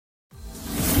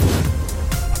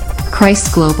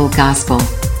Christ Global Gospel.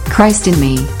 Christ in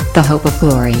me, the hope of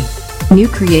glory. New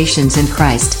creations in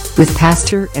Christ, with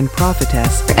Pastor and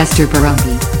Prophetess Esther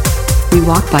Barungi. We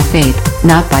walk by faith,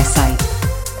 not by sight.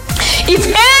 If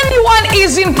anyone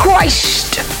is in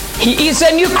Christ, he is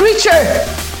a new creature.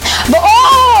 The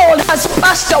old has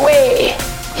passed away.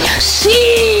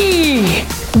 See,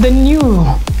 the new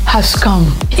has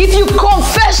come. If you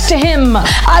confess to him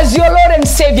as your Lord and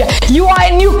Savior, you are a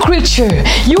new creature.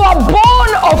 You are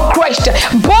born of Christ,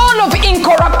 born of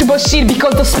incorruptible seed,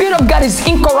 because the Spirit of God is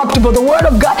incorruptible. The Word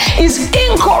of God is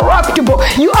incorruptible.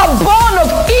 You are born of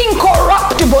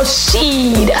incorruptible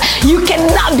seed. You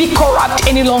cannot be corrupt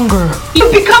any longer.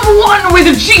 You become one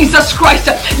with Jesus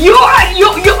Christ. Your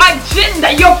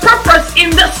agenda, your purpose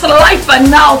in this life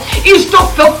and now is to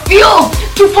fulfill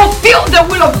the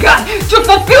will of God, to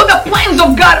fulfill the plans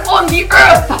of God on the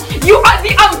earth. You are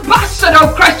the ambassador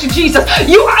of Christ Jesus.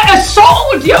 You are a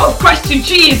soldier of Christ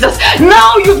Jesus.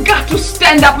 Now you've got to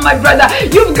stand up, my brother.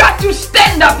 You've got to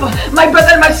stand up, my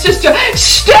brother and my sister.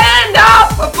 Stand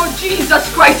up for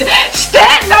Jesus Christ.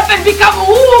 Stand up and become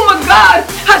whom God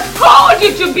has called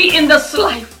you to be in this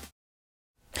life.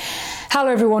 Hello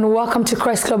everyone, welcome to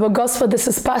Christ Global Gospel. This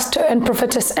is Pastor and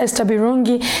Prophetess Esther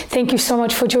Barungi. Thank you so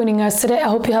much for joining us today. I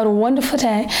hope you had a wonderful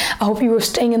day. I hope you were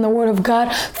staying in the Word of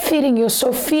God, feeding your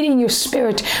soul, feeding your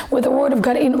spirit with the Word of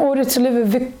God in order to live a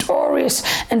victorious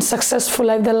and successful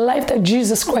life, the life that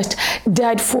Jesus Christ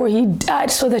died for. He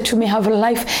died so that you may have a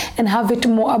life and have it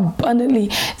more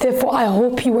abundantly. Therefore, I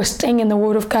hope you were staying in the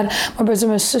Word of God, my brothers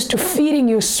and my sisters, feeding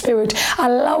your spirit,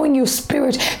 allowing your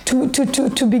spirit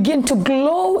to begin to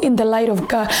glow in the light of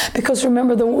God, because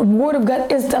remember, the Word of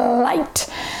God is the light.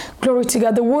 Glory to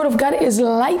God. The Word of God is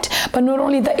light, but not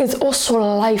only that, it's also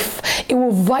life. It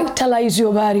will vitalize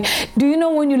your body. Do you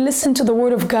know when you listen to the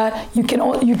Word of God, you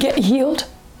get healed?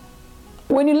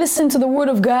 When you listen to the Word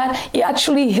of God, it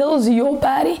actually heals your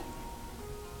body.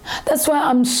 That's why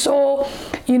I'm so,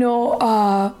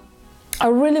 I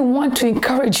really want to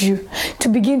encourage you to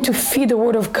begin to feed the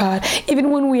Word of God.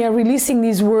 Even when we are releasing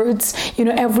these words,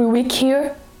 every week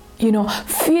here,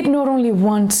 feed not only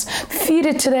once, feed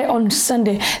it today on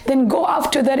Sunday, then go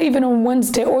after that even on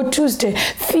Wednesday or Tuesday.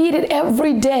 Feed it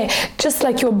every day. Just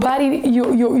like your body,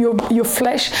 your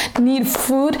flesh need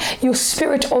food, your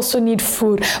spirit also need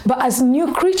food. But as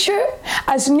new creature,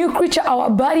 our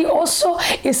body also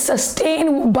is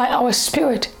sustained by our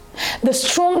spirit. The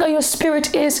stronger your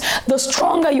spirit is, the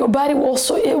stronger your body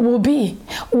also it will be.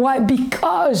 Why?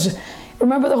 Because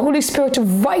remember, the Holy Spirit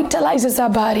vitalizes our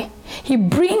body. He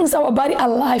brings our body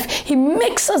alive. He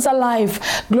makes us alive.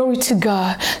 Glory to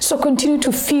God. So continue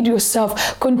to feed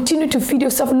yourself. Continue to feed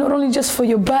yourself, not only just for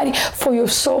your body, for your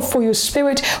soul, for your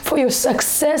spirit, for your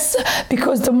success.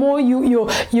 Because the more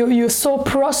your soul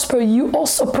prosper, you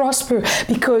also prosper.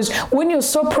 Because when your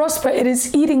soul prosper, it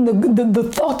is eating the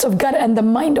thoughts of God and the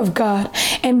mind of God.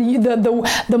 And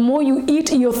the more you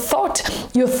eat your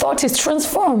thought is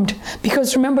transformed.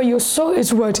 Because remember, your soul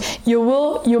is what? Your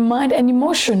will, your mind, and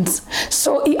emotions.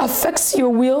 So it affects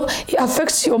your will, it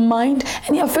affects your mind,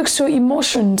 and it affects your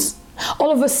emotions.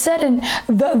 All of a sudden,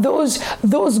 those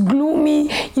gloomy,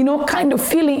 kind of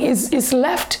feeling is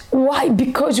left. Why?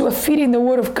 Because you are feeding the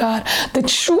Word of God, the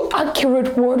true,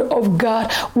 accurate Word of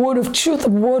God, Word of truth,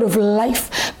 Word of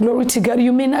life. Glory to God.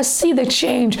 You may not see the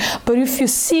change, but if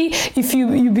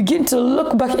you begin to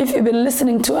look back, if you've been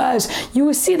listening to us, you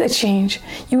will see the change.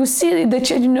 You will see the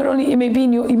change. Not only it may be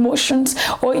in your emotions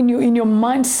or in your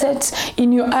mindsets,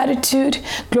 in your attitude.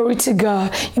 Glory to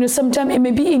God. Sometimes it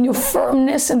may be in your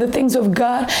firmness and the things of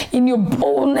God, in your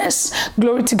boldness.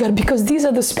 Glory to God, because these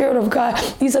are the Spirit of God.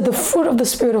 These are the fruit of the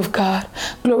Spirit of God.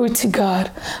 Glory to God.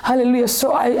 Hallelujah.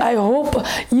 So I hope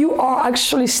you are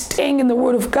actually staying in the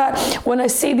Word of God. When I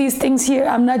say these things here,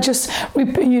 I'm not just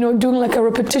doing like a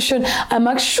repetition. I'm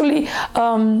actually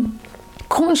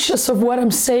conscious of what I'm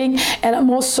saying, and I'm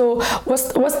also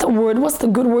what's the word? What's the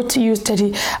good word to use,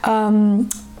 Teddy?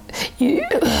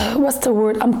 What's the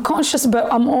word? I'm conscious, but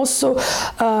I'm also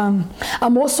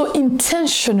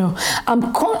intentional.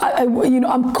 I'm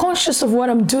conscious of what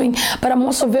I'm doing, but I'm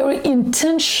also very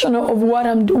intentional of why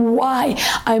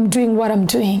I'm doing what I'm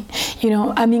doing.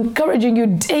 I'm encouraging you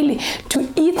daily to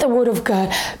eat the Word of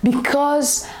God,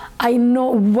 because I know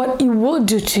what it will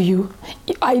do to you.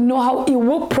 I know how it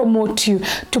will promote you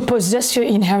to possess your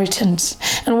inheritance.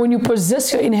 And when you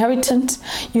possess your inheritance,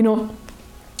 you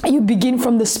begin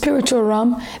from the spiritual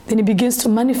realm, then it begins to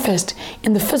manifest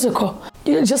in the physical.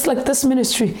 Just like this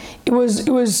ministry, I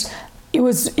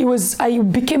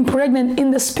became pregnant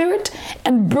in the spirit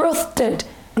and birthed it.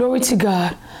 Glory to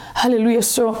God. Hallelujah.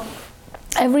 So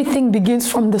everything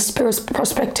begins from the spirit's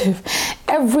perspective.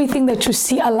 everything that you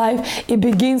see alive, it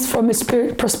begins from a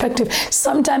spirit perspective.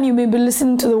 Sometimes you may be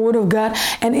listening to the word of God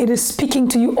and it is speaking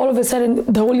to you. All of a sudden,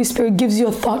 the Holy Spirit gives you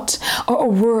a thought or a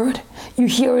word. You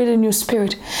hear it in your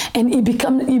spirit and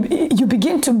you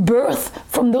begin to birth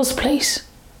from those places.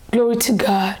 Glory to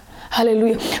God.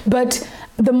 Hallelujah. But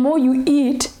the more you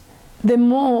eat, the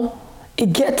more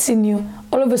it gets in you.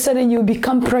 All of a sudden you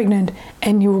become pregnant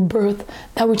and you will birth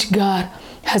that which God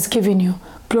has given you.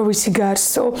 Glory to God.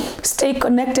 So stay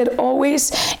connected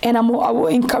always, and I will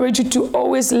encourage you to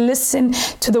always listen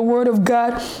to the word of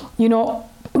God.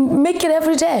 Make it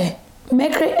every day.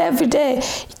 Make it every day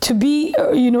to be,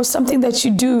 something that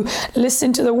you do.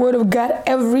 Listen to the word of God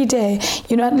every day.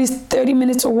 At least 30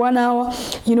 minutes or 1 hour,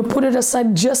 put it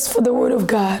aside just for the word of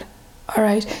God. All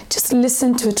right, just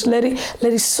listen to it. Let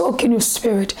it soak in your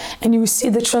spirit, and you will see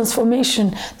the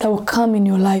transformation that will come in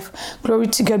your life. Glory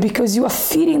to God, because you are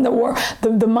feeding the word,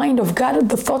 the mind of God,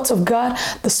 the thoughts of God,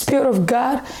 the Spirit of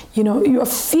God. You are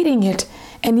feeding it,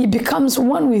 and it becomes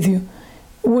one with you.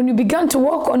 When you begin to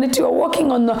walk on it, you are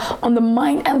walking on the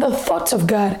mind and the thoughts of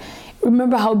God.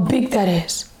 Remember how big that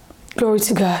is. Glory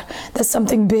to God. That's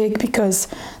something big, because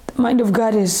the mind of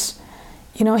God is,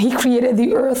 He created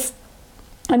the earth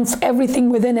and everything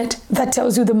within it. That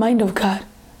tells you the mind of God.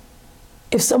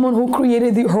 If someone who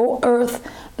created the whole earth,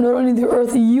 not only the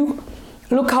earth, you,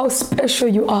 look how special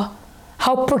you are,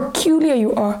 how peculiar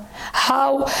you are,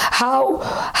 how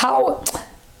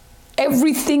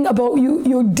everything about you,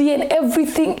 your DNA,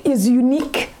 everything is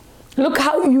unique. Look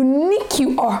how unique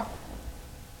you are.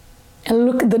 And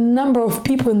look at the number of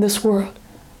people in this world.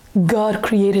 God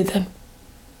created them.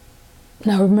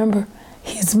 Now remember,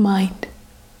 His mind.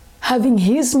 Having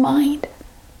His mind,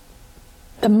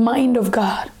 the mind of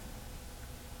God.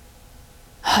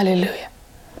 Hallelujah.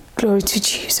 Glory to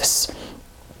Jesus.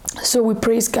 So we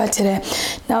praise God today.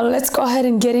 Now let's go ahead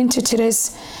and get into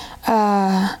today's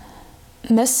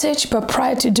message. But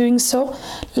prior to doing so,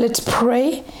 let's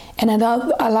pray and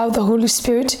allow the Holy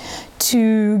Spirit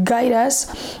to guide us.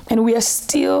 And we are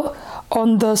still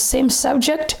on the same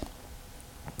subject.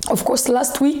 Of course,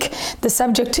 last week, the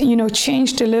subject,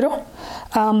 changed a little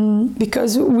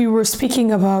because we were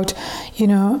speaking about,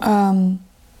 being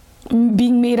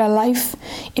made alive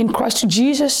in Christ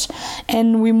Jesus.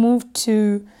 And we moved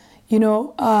to,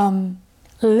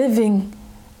 living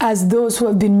as those who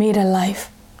have been made alive.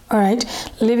 All right?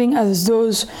 Living as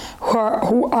those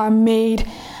who are made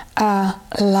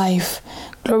alive.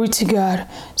 Glory to God.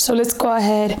 So let's go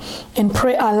ahead and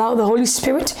pray. Allow the Holy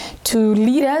Spirit to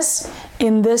lead us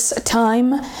in this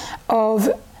time of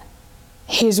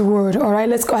His word. All right,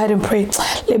 let's go ahead and pray.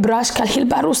 Lebrash kahil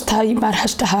barus tahi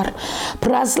marhashtahar.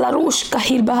 Praz larush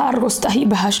kahil bahar rostahir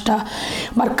bahashta.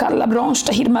 Markar labronsh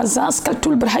tahir mazas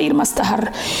kaltul brahir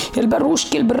mastahar. El barush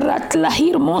kil brat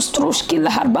lahir monstrush kil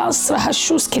lahar bas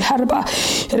rahashus kil harba.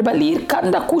 Erbalir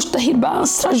kanda kush tahir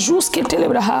bas rajus kil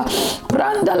telebraha.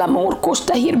 Pranda lamor kosh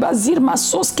tahir bazir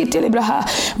masos kil telebraha.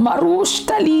 Marush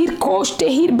talir kosh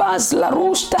tahir bas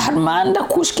larush taharmanda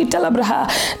kush kil telebraha.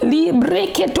 Libre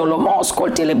ketolomos.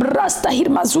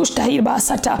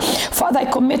 Father, I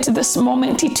commit this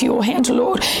moment into your hand,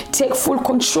 Lord. Take full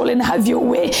control and have your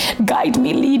way. Guide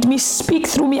me, lead me, speak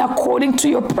through me according to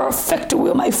your perfect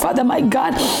will, my Father, my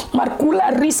God.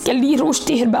 Markula riske lirush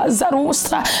tirba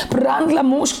zarustra brandla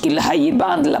mushkil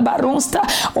haiband la baronsta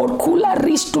or kula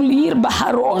ristulir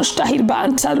baharonsh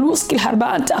tahirbanta luskil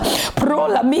harbanta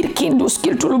prola mirkindus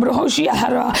kiltulubrohia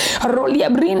hara rolia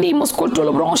brindi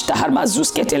muskultulubronsh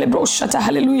taharmazuske telebroshata.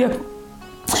 Hallelujah.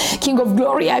 King of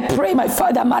glory, I pray, my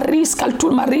Father, that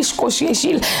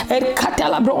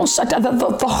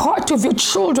the heart of your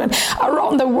children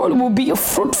around the world will be a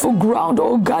fruitful ground,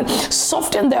 oh God.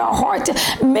 Soften their heart,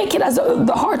 make it as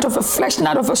the heart of a flesh,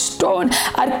 not of a stone.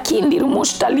 And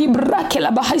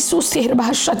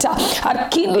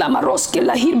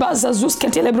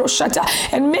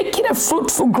make it a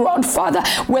fruitful ground, Father.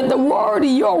 When the word,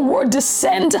 your word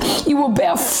descends, it will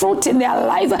bear fruit in their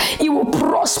life, it will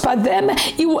prosper them,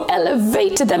 it will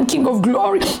elevate them, King of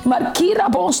glory.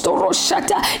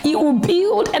 It will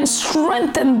build and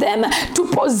strengthen them to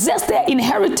possess their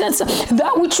inheritance,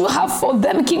 that which you have for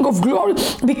them, King of glory.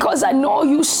 Because I know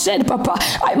you said, Papa,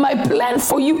 my plan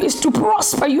for you is to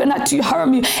prosper you and not to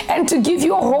harm you, and to give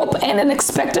you hope and an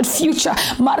expected future.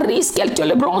 Father,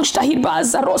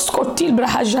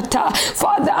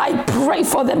 I pray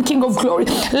for them, King of glory.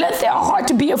 Let their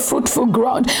heart be a fruitful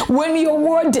ground. When your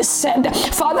word descends,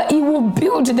 Father, it will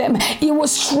build them, it will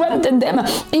strengthen them,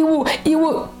 it will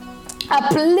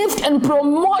uplift and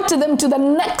promote them to the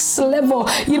next level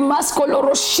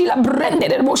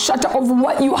of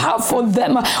what you have for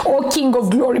them, O King of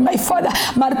Glory, my Father.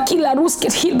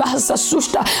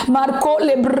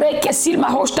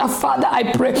 Father,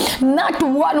 I pray, not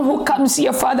one who comes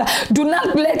here, Father, do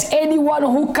not let anyone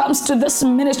who comes to this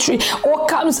ministry or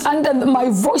comes under my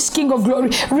voice, King of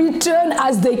Glory, return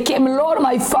as they came. Lord,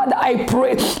 my Father, I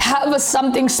pray, have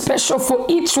something special for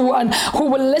each one who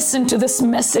will listen to this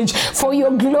message, for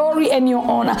your glory and your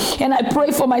honor. And I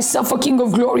pray for myself, for King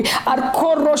of Glory. Help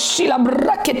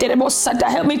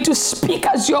me to speak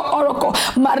as your oracle.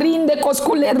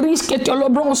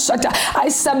 I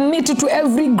submit to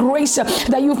every grace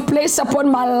that you've placed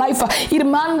upon my life.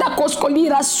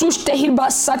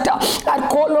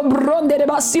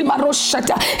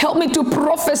 Help me to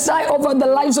prophesy over the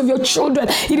lives of your children.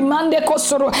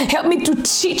 Help me to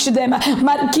teach them.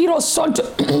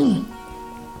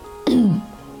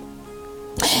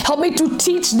 Help me to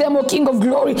teach them, O King of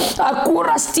Glory.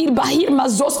 Akura stil bahir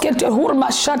mazoskete hurma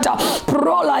shata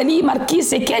prola li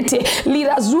markise kete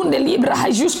lirazunde libra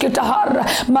hajuske tahar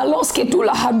maloske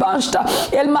tula harbansta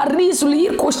el mariz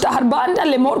lir costa harbanda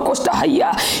lemor costa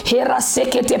haya hera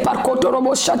sekete parkoto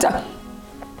robo shata.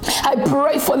 I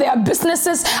pray for their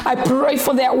businesses. I pray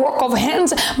for their work of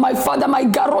hands. My Father, my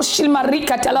Garoshil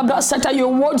Marika Talabrasata,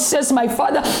 your word says, my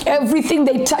Father, everything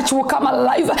they touch will come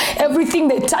alive. Everything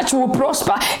they touch will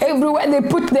prosper. Everywhere they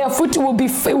put their foot will be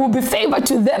favored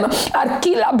to them.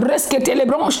 Arkila breske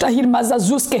telebronsta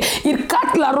hirmazazuske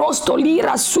irkatla rosto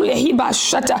lira sulehiba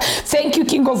shata. Thank you,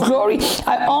 King of Glory.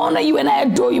 I honor you and I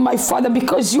adore you, my Father,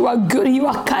 because you are good, you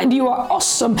are kind, you are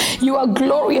awesome, you are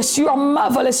glorious, you are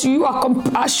marvelous, you are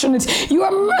compassionate. You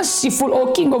are merciful,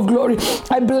 O King of Glory.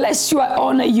 I bless you, I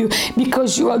honor you,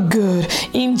 because you are good.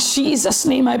 In Jesus'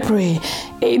 name I pray.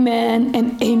 Amen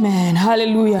and amen.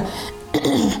 Hallelujah.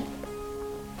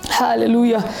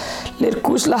 Hallelujah.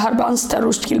 Lerkus la harbansta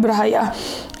rushkil brahaya.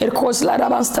 Erkos la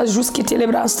rabansta juski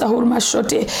telebransta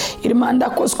hurmashote. Irmanda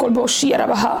kos kolboshi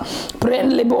rabaha.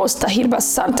 Pren lebosta hirba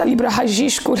santa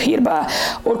librahajish kur hirba.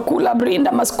 Orkula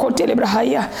brinda maskote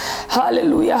librahaya.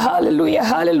 Hallelujah, hallelujah,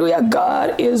 hallelujah.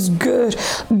 God is good.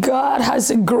 God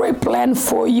has a great plan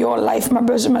for your life, my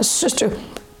brother, my sister.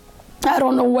 I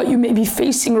don't know what you may be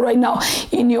facing right now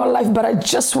in your life, but I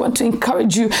just want to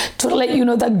encourage you to let you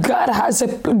know that God has a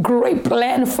great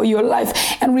plan for your life.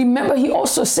 And remember, he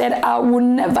also said, I will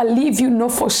never leave you nor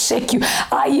forsake you.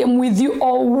 I am with you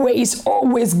always,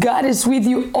 always. God is with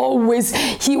you always.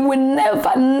 He will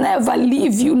never, never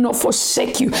leave you nor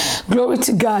forsake you. Glory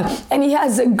to God. And he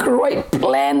has a great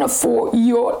plan for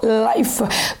your life.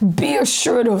 Be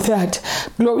assured of that.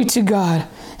 Glory to God.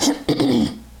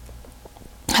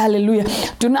 Hallelujah.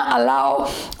 Do not allow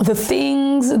the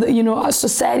things that, our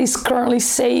society is currently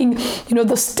saying,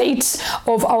 the states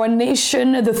of our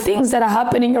nation, the things that are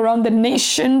happening around the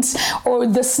nations or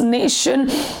this nation,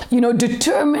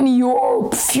 determine your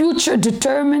future,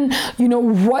 determine,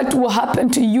 what will happen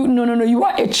to you. No. You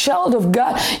are a child of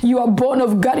God. You are born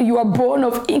of God. You are born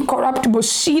of incorruptible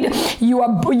seed. You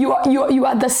are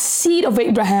the seed of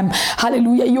Abraham.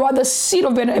 Hallelujah. You are the seed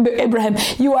of Abraham.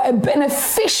 You are a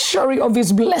beneficiary of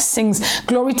his blessings.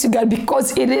 Glory to God,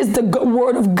 because it is the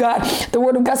word of God. The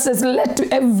word of God says, let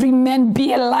every man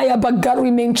be a liar, but God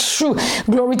remain true.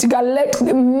 Glory to God. Let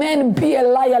men be a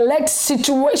liar. Let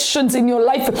situations in your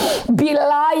life be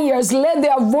liars. Let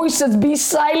their voices be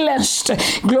silenced.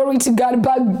 Glory to God.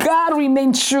 But God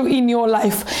remain true in your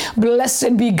life.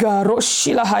 Blessed be God.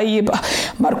 Roshila haiba.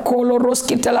 Marcolo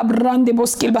roskitala brande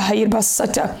boskilba haiba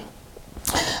sata.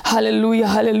 Hallelujah.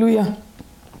 Hallelujah.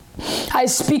 I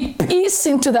speak peace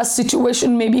into that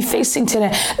situation may be facing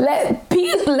today. Let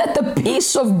the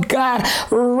peace of God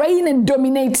reign and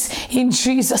dominate in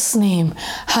Jesus' name.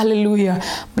 Hallelujah.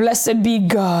 Blessed be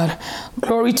God.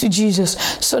 Glory to Jesus.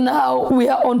 So now we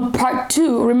are on part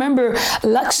 2. Remember,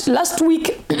 last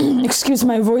week, excuse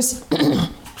my voice,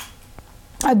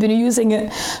 I've been using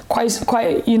it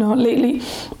quite lately,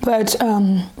 but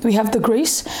we have the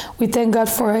grace. We thank God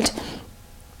for it.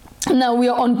 Now we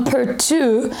are on part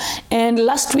 2, and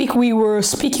last week we were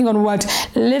speaking on what?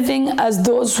 Living as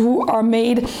those who are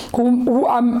made, who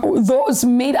are those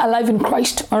made alive in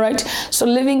Christ. All right. So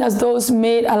living as those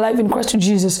made alive in Christ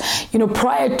Jesus.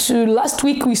 Prior to last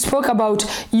week we spoke about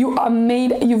you've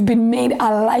been made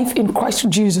alive in Christ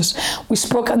Jesus. We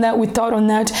spoke on that. We thought on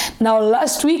that. Now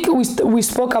last week we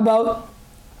spoke about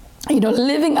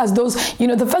living as those,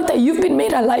 the fact that you've been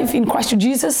made alive in Christ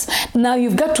Jesus, now you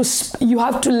have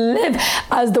to live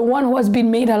as the one who has been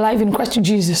made alive in Christ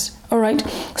Jesus. All right.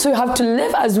 So you have to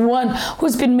live as one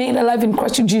who's been made alive in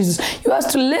Christ Jesus. You have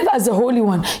to live as the Holy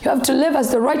One. You have to live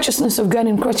as the righteousness of God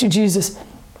in Christ Jesus.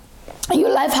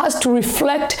 Your life has to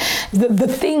reflect the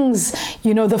things,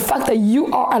 the fact that you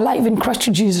are alive in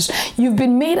Christ Jesus. You've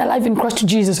been made alive in Christ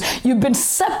Jesus. You've been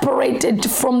separated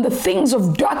from the things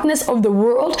of darkness of the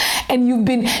world, and you've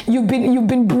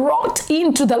been brought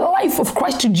into the life of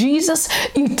Christ Jesus.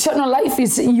 Eternal life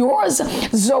is yours.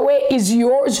 Zoe is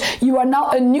yours. You are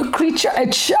now a new creature, a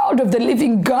child of the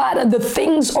living God, and the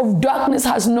things of darkness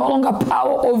has no longer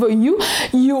power over you.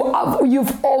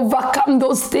 You've overcome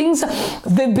those things.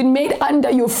 They've been made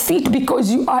under your feet because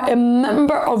you are a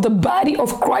member of the body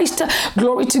of Christ.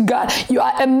 Glory to God. You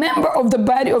are a member of the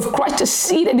body of Christ,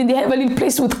 seated in the heavenly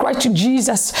place with Christ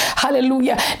Jesus.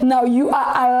 Hallelujah. Now you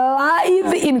are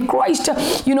alive in Christ.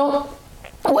 When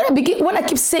I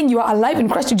keep saying you are alive in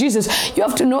Christ Jesus, you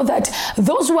have to know that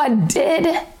those who are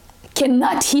dead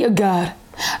cannot hear God.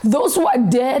 Those who are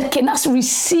dead cannot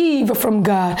receive from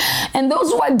God. And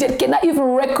those who are dead cannot even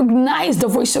recognize the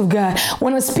voice of God.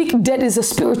 When I speak dead, is a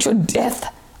spiritual death.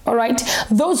 All right.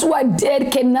 Those who are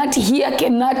dead cannot hear,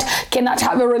 cannot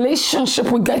have a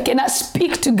relationship with God, cannot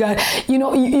speak to God. You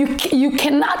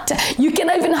cannot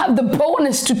even have the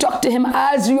bonus to talk to him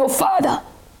as your Father.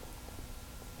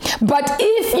 But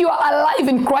if you are alive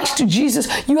in Christ Jesus,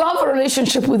 you have a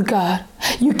relationship with God.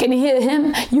 You can hear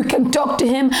him, you can talk to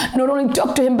him, not only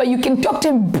talk to him, but you can talk to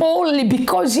him boldly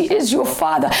because he is your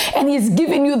Father and he's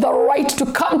given you the right to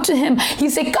come to him. He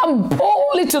said, come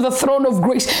boldly to the throne of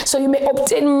grace so you may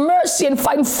obtain mercy and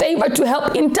find favor to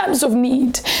help in times of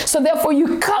need. So therefore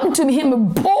you come to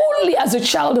him boldly as a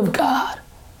child of God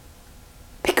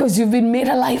because you've been made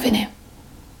alive in him.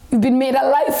 You've been made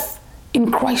alive in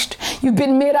Christ. You've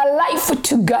been made alive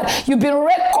to God. You've been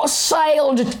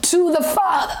reconciled to the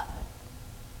Father.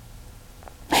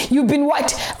 You've been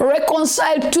what?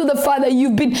 Reconciled to the Father.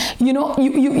 You've been,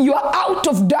 you are out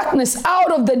of darkness,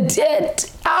 out of the dead,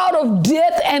 out of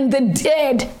death and the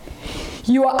dead.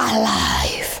 You are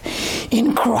alive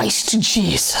in Christ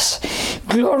Jesus.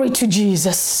 Glory to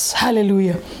Jesus.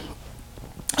 Hallelujah.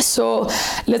 So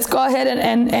let's go ahead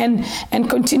and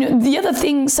continue. The other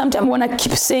thing, sometimes when I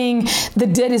keep saying the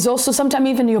dead is also sometimes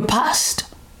even your past.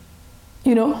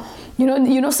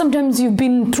 Sometimes you've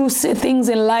been through things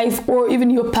in life or even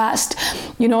your past.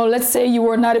 Let's say you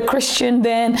were not a Christian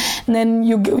then, and then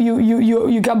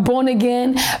you got born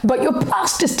again, but your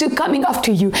past is still coming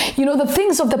after you. The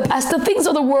things of the past, the things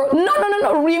of the world. No.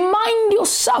 Remind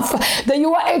yourself that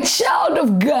you are a child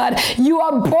of God. You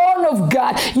are born of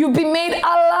God. You've been made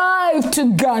alive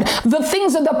to God. The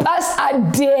things of the past are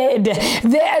dead.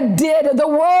 They are dead. The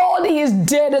world is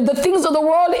dead. The things of the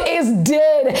world is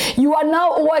dead. You are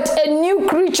now what? A new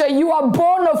creature. You are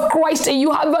born of Christ and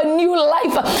you have a new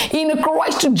life in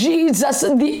Christ Jesus,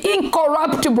 the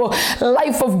incorruptible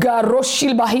life of God.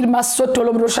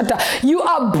 You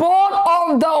are born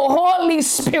of the Holy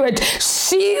Spirit,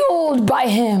 sealed by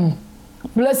him.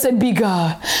 Blessed be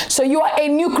God. So you are a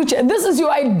new creature. This is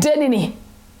your identity.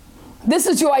 This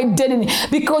is your identity.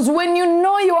 Because when you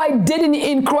know your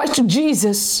identity in Christ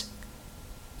Jesus,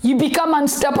 you become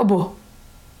unstoppable.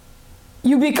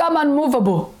 You become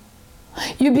unmovable.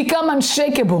 You become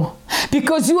unshakable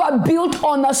because you are built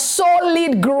on a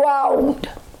solid ground.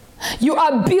 You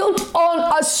are built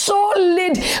on a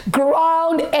solid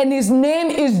ground, and his name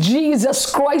is Jesus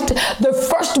Christ, the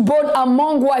firstborn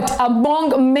among what?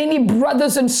 Among many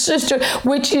brothers and sisters,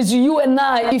 which is you and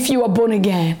I if you are born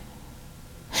again.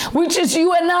 Which is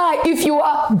you and I if you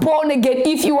are born again,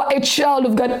 if you are a child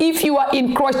of God, if you are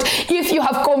in Christ, if you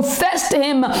have confessed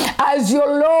him as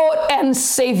your Lord and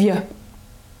Savior.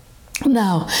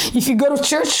 Now, if you go to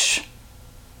church,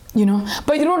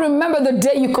 but you don't remember the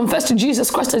day you confessed to Jesus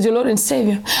Christ as your Lord and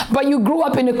Savior, but you grew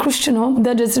up in a Christian home,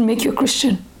 that doesn't make you a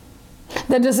Christian.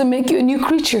 That doesn't make you a new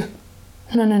creature.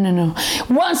 No.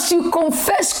 Once you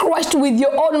confess Christ with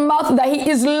your own mouth that he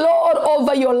is Lord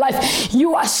over your life,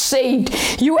 you are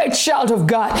saved. You are a child of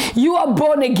God. You are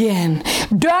born again.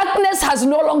 Darkness has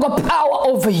no longer power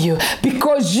over you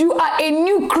because you are a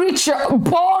new creature,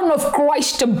 born of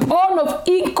Christ, born of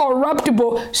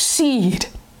incorruptible seed.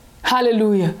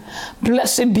 Hallelujah.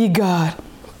 Blessed be God.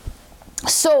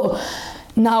 So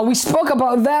now we spoke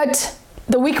about that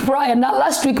the week prior, not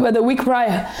last week, but the week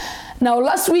prior. Now,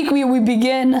 last week we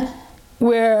began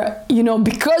where,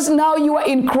 because now you are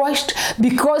in Christ,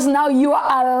 because now you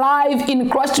are alive in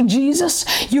Christ Jesus,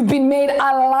 you've been made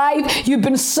alive, you've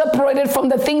been separated from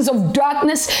the things of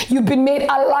darkness, you've been made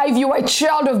alive, you are a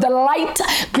child of the light.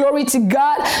 Glory to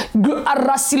God. You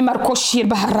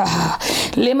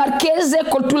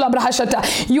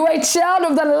are a child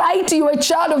of the light, you are a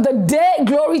child of the day.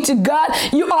 Glory to God.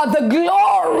 You are the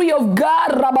glory of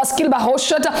God.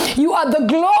 You are the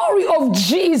glory of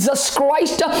Jesus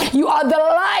Christ. You are the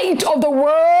light of the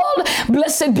world.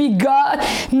 Blessed be God.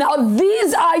 Now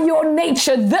these are your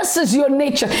nature. This is your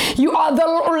nature. You are the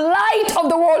light of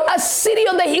the world, a city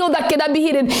on the hill that cannot be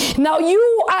hidden. Now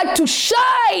you are to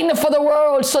shine for the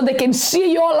world so they can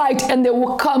see your light and they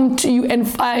will come to you and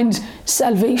find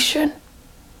salvation.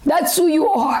 That's who you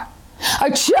are. A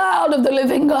child of the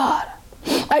living God.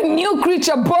 A new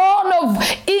creature, born of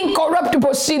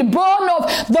incorruptible seed, born of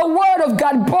the word of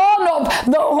God, born of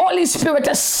the Holy Spirit,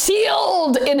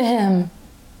 sealed in him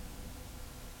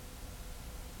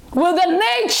with the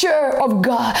nature of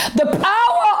God, the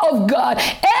power of God,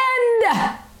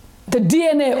 and the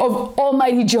DNA of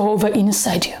Almighty Jehovah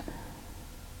inside you,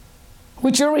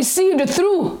 which you received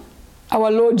through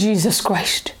our Lord Jesus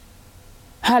Christ.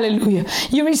 Hallelujah.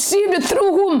 You received it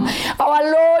through whom?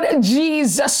 Our Lord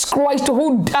Jesus Christ,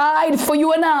 who died for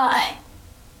you and I.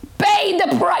 Paid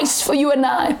the price for you and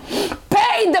I.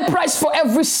 Paid the price for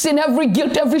every sin, every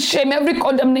guilt, every shame, every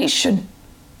condemnation.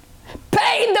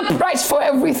 Paid the price for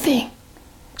everything.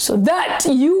 So that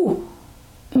you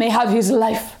may have his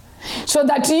life. So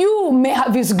that you may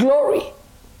have his glory.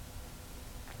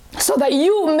 So that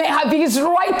you may have his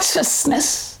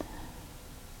righteousness.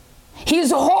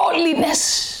 His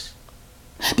holiness,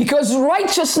 because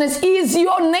righteousness is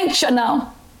your nature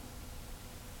now.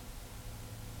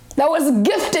 That was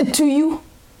gifted to you,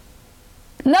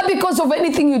 not because of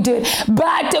anything you did,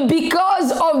 but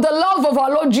because of the love of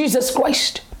our Lord Jesus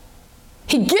Christ.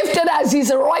 He gifted us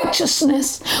his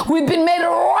righteousness. We've been made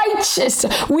righteous.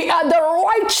 We are the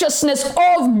righteousness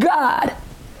of God.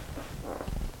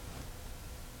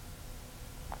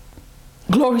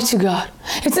 Glory to God.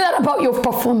 It's not about your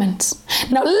performance.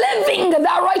 Now, living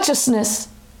that righteousness,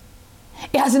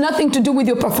 it has nothing to do with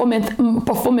your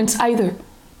performance either.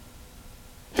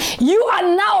 You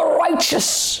are now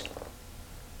righteous.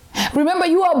 Remember,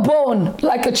 you are born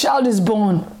like a child is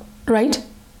born, right?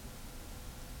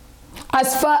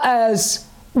 As far as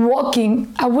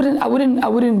walking, I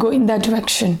wouldn't go in that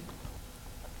direction.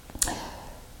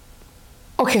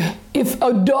 Okay, if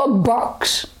a dog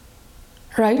barks,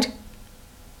 right?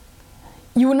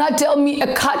 You will not tell me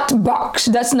a cat barks.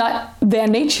 That's not their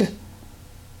nature.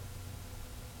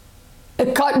 A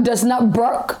cat does not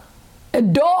bark. A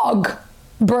dog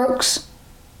barks.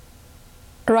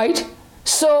 Right?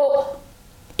 So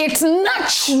it's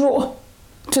natural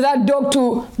to that dog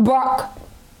to bark.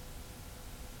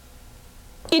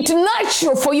 It's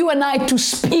natural for you and I to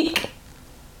speak.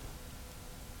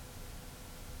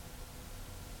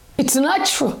 It's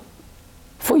natural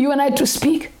for you and I to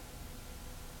speak.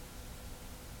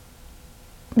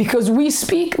 Because we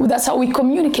speak, that's how we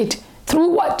communicate. Through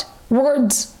what?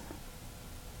 Words.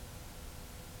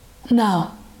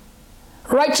 Now,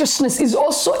 righteousness is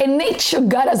also a nature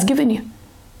God has given you.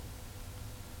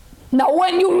 Now,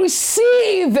 when you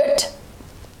receive it,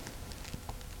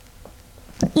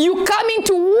 you come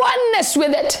into oneness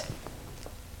with it.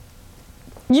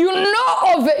 You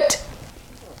know of it.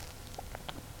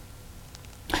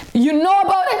 You know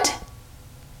about it.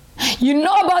 You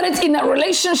know about it in a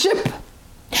relationship.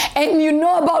 And you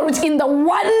know about it in the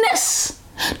oneness.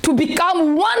 To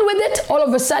become one with it, all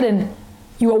of a sudden,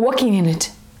 you are walking in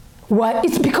it. Why?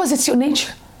 It's because it's your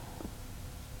nature.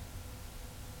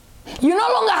 You no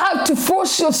longer have to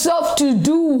force yourself to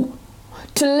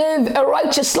live a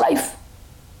righteous life.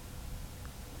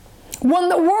 When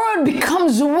the word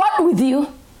becomes one with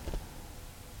you,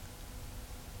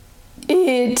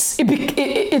 it's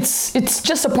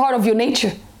just a part of your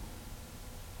nature.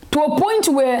 To a point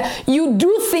where you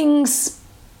do things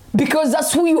because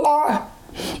that's who you are.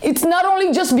 It's not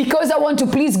only just because I want to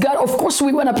please God. Of course,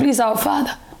 we want to please our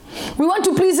Father. We want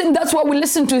to please him. That's why we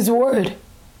listen to his word.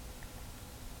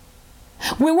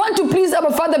 We want to please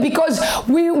our Father because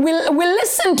we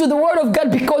listen to the word of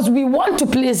God because we want to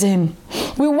please him.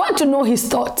 We want to know his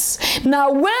thoughts.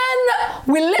 Now, when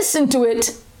we listen to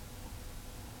it,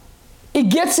 it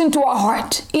gets into our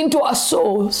heart, into our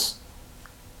souls.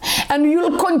 And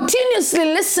you'll continuously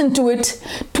listen to it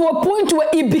to a point where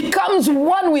it becomes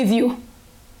one with you.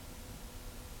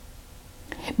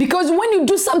 Because when you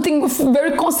do something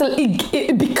very constantly,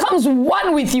 it becomes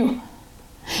one with you.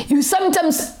 You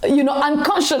sometimes,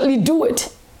 unconsciously do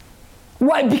it.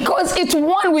 Why? Because it's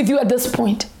one with you at this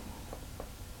point.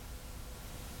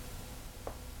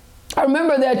 I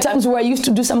remember there are times where I used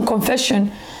to do some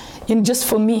confession, just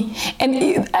for me.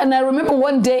 And I remember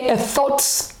one day a thought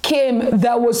came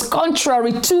that was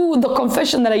contrary to the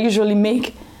confession that I usually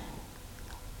make.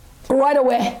 Right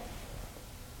away,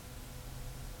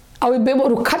 I would be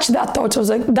able to catch that thought. I was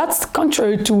like, that's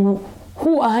contrary to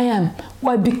who I am.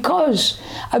 Why? Because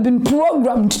I've been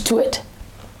programmed to it.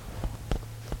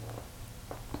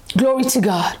 Glory to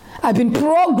God. I've been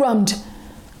programmed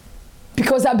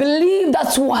because I believe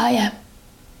that's who I am.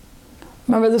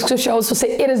 Remember the scripture also said,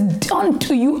 it is done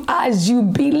to you as you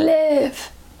believe.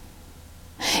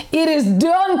 It is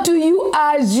done to you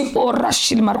as you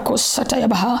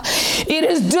it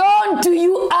is done to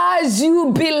you as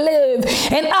you believe.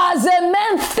 And as a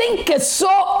man thinketh,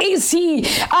 so is he.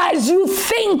 As you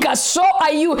think, so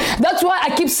are you. That's why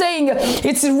I keep saying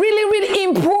it's really, really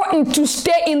important to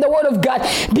stay in the Word of God,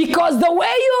 because the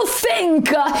way you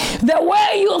think,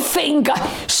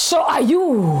 so are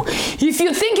you. If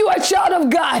you think you are a child of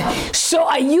God, so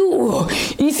are you.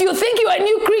 If you think you are a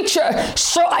new creature,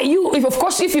 so are you.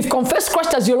 If you've confessed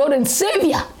Christ as your Lord and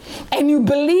Savior, and you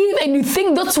believe and you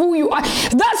think that's who you are,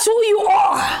 that's who you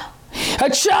are. A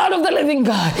child of the living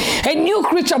God, a new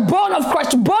creature, born of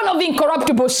Christ, born of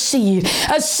incorruptible seed,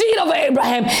 a seed of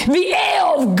Abraham, the heir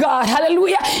of God.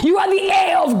 Hallelujah. You are the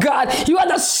heir of God. You are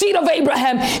the seed of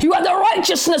Abraham. You are the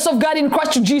righteousness of God in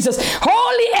Christ Jesus.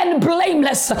 Holy and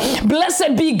blameless.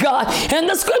 Blessed be God. And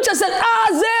the scripture says,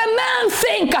 as a man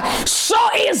think, so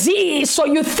is he. So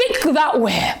you think that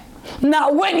way.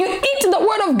 Now, when you eat the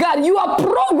Word of God, you are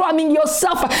programming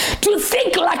yourself to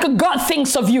think like God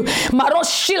thinks of you. That's how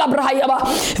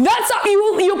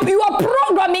you are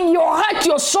programming your heart,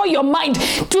 your soul, your mind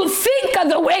to think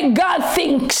the way God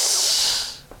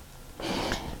thinks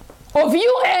of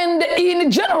you, and in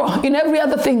general, in every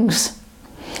other things.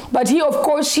 But here, of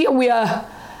course, here we are.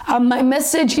 My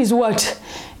message is what?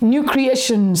 New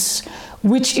creations,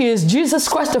 which is Jesus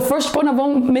Christ, the firstborn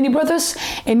among many brothers,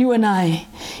 and you and I.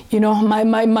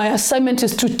 My assignment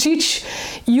is to teach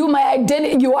you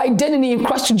your identity in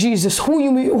Christ Jesus,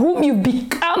 whom you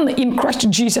become in Christ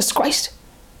Jesus Christ.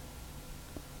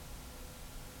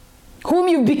 Whom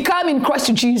you become in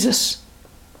Christ Jesus.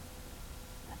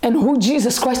 And who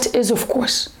Jesus Christ is, of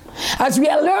course. As we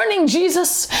are learning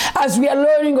Jesus, as we are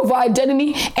learning of our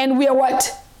identity, and we are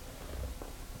what?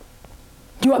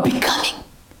 You are becoming.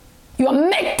 You are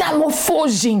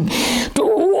metamorphosing to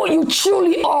who you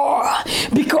truly are.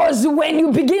 Because when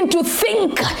you begin to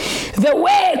think the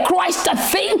way Christ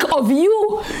thinks of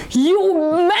you,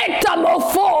 you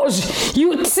metamorphose.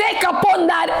 You take upon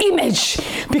that image.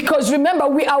 Because remember,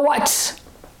 we are what?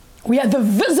 We are the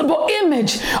visible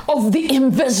image of the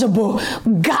invisible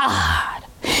God.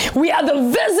 We are the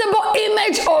visible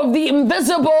image of the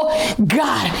invisible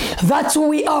God. That's who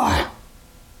we are.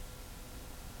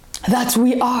 That's who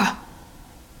we are.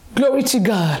 Glory to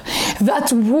God.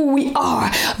 That's who we are.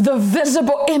 The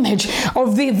visible image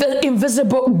of the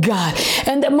invisible God.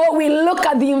 And the more we look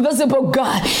at the invisible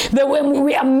God, the way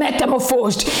we are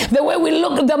metamorphosed. The more we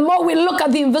look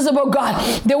at the invisible God,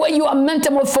 the way you are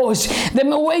metamorphosed, the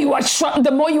more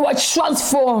you are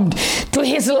transformed to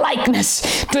his likeness,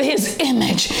 to his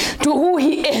image, to who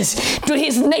he is, to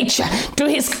his nature, to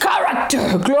his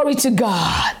character. Glory to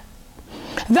God.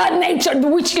 That nature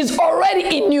which is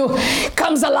already in you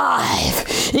comes alive.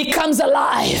 It comes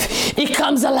alive. It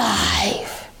comes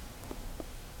alive.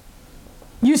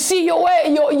 You see, your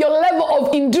level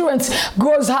of endurance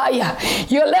goes higher.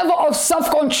 Your level of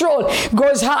self-control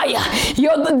goes higher.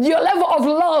 Your level of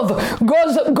love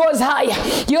goes higher.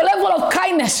 Your level of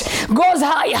kindness goes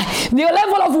higher. Your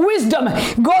level of wisdom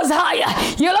goes higher.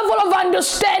 Your level of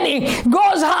understanding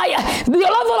goes higher.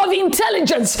 Your level of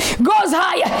intelligence goes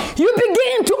higher. You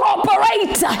begin to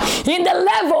operate in the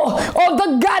level of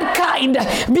the God kind,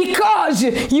 because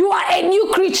you are a new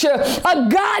creature, a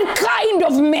God kind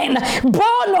of man,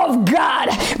 born of God,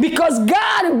 because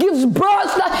God gives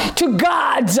birth to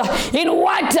gods. In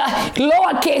what?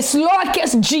 Lowercase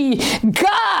g.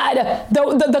 God,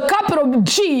 the capital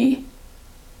G,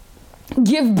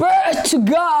 give birth to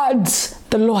gods,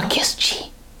 the lowercase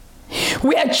g.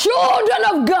 We are children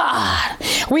of God.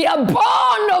 We are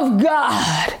born of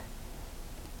God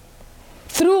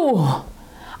through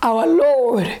our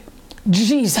Lord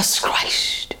Jesus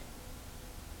Christ.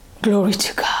 Glory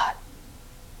to God.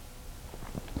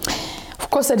 Of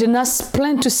course, I did not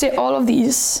plan to say all of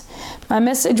these. My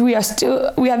message, we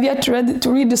have yet to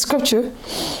read the scripture.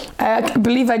 I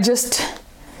believe I just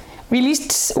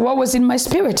released what was in my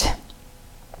spirit.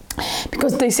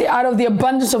 Because they say, out of the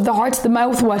abundance of the heart, the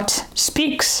mouth what?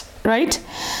 Speaks. right?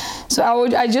 So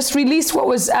I just released what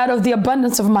was out of the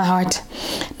abundance of my heart.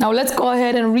 Now let's go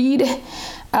ahead and read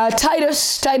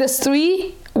Titus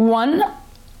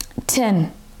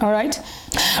 3:1-10. All right.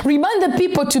 Remind the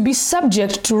people to be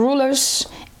subject to rulers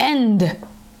and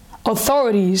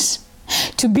authorities,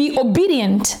 to be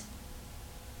obedient,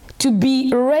 to be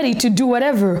ready to do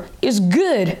whatever is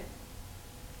good.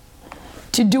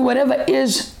 To do whatever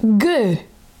is good.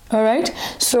 All right.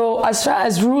 So as far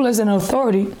as rulers and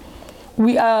authority,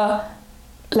 we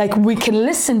can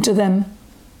listen to them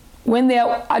when they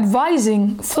are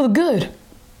advising for the good.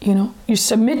 You know, you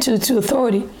submit to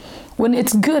authority when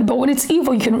it's good, but when it's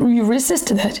evil, you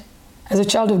resist that. As a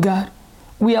child of God,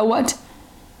 we are what?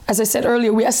 As I said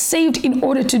earlier, we are saved in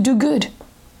order to do good.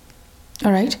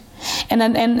 All right.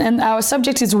 And our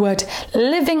subject is what?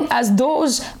 Living as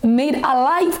those made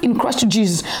alive in Christ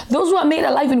Jesus. Those who are made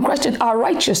alive in Christ are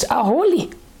righteous, are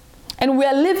holy. And we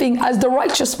are living as the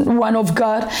righteous one of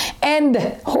God and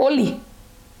holy.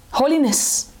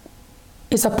 Holiness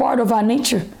is a part of our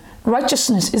nature.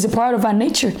 Righteousness is a part of our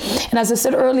nature. And as I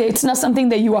said earlier, it's not something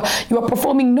that you are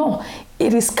performing. No,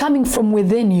 it is coming from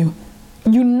within you.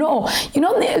 You know,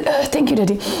 thank you,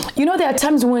 Daddy. You know, there are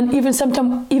times when when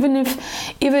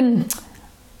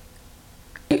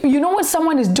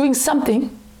someone is doing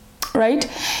something, right?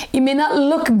 It may not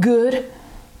look good.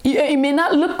 It may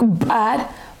not look bad,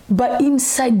 but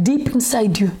deep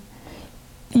inside you,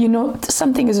 you know,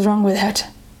 something is wrong with that.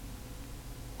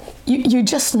 You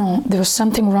just know there was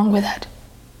something wrong with that.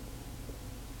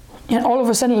 And all of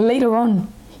a sudden, later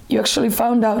on, you actually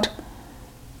found out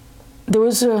there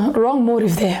was a wrong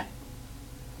motive there.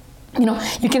 You know,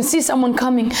 you can see someone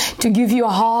coming to give you a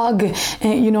hug,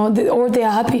 or they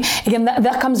are happy. Again,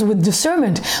 that comes with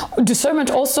discernment. Discernment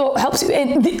also helps you.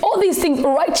 And all these things,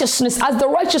 righteousness, as the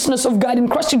righteousness of God in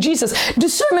Christ Jesus,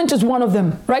 discernment is one of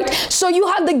them, right? So you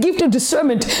have the gift of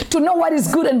discernment to know what is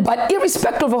good and bad,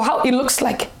 irrespective of how it looks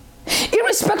like.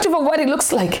 Irrespective of what it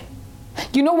looks like.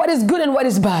 You know what is good and what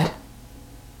is bad.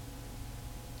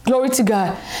 Glory to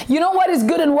God. You know what is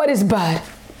good and what is bad.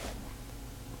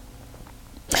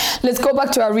 Let's go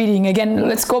back to our reading. Again,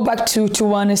 let's go back to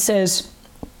 1. It says,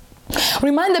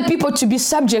 remind the people to be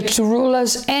subject to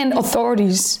rulers and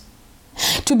authorities,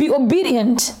 to be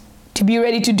obedient, to be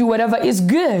ready to do whatever is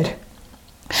good,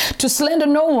 to slander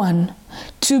no one,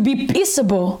 to be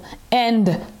peaceable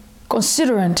and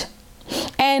considerate,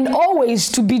 and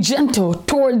always to be gentle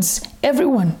towards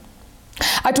everyone.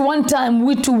 At one time,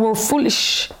 we too were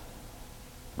foolish,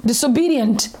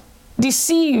 disobedient,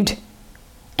 deceived,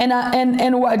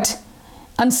 and what?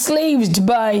 Enslaved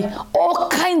by all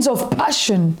kinds of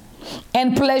passion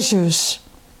and pleasures.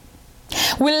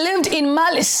 We lived in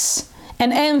malice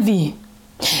and envy,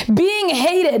 being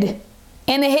hated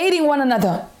and hating one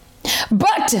another.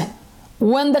 But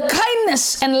when the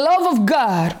kindness and love of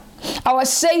God, our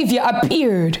Savior,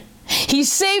 appeared, He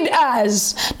saved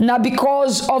us not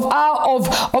because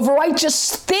of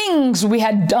righteous things we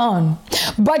had done,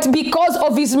 but because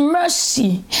of His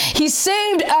mercy. He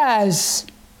saved us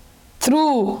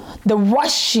through the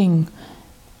washing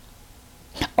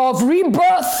of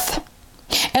rebirth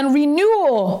and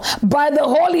renewal by the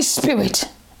Holy Spirit.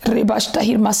 Again,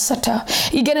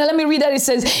 let me read that. It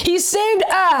says, He saved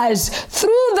us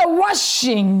through the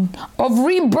washing of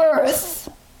rebirth.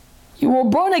 You were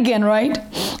born again, right?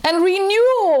 And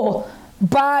renewal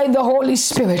by the Holy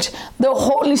Spirit. The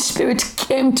Holy Spirit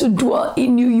came to dwell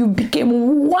in you. You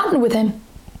became one with Him.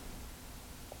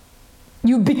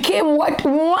 You became what?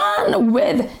 One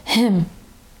with Him.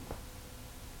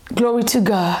 Glory to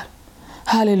God.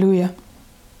 Hallelujah.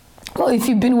 Well, if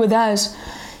you've been with us,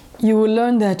 you will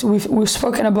learn that we've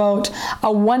spoken about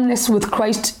our oneness with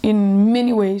Christ in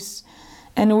many ways,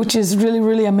 and which is really,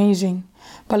 really amazing.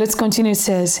 But let's continue. It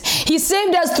says, He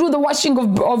saved us through the washing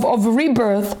of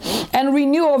rebirth and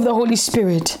renewal of the Holy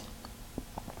Spirit,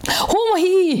 whom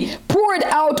He poured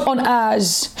out on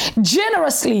us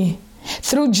generously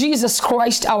through Jesus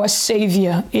Christ our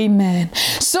Savior. Amen.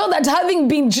 So that having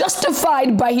been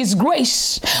justified by His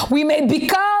grace, we may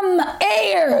become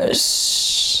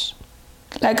heirs.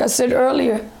 Like I said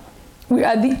earlier, we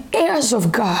are the heirs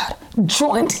of God,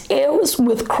 joint heirs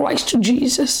with Christ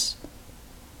Jesus.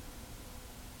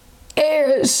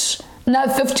 Heirs, not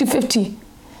 50-50,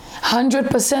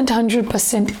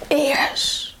 100%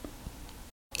 heirs.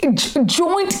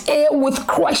 Joint heir with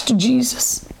Christ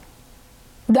Jesus.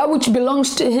 That which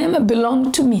belongs to Him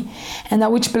belongs to me, and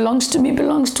that which belongs to me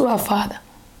belongs to our Father.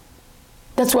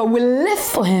 That's why we live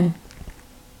for Him.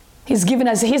 He's given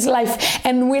us His life,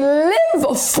 and we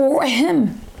live for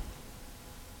Him.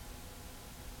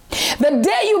 The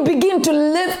day you begin to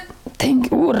live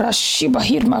Thank you. Rashiba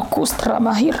hirma kustra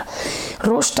mahir.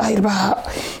 Roshta hirba.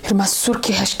 Hirma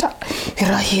surki hashta.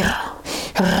 Hirahir.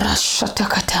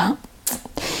 Rashatakata.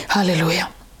 Hallelujah.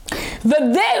 The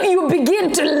day you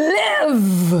begin to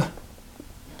live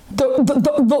the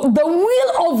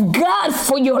will of God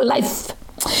for your life,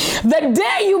 the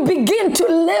day you begin to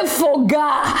live for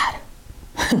God,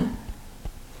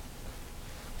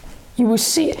 you will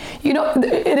see,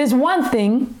 it is one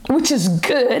thing which is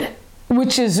good,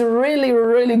 which is really,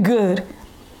 really good,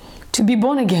 to be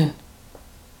born again,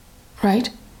 right?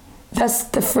 That's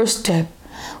the first step,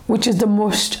 which is the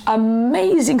most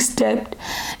amazing step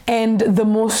and the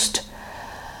most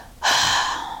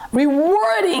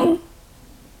rewarding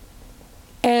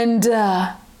and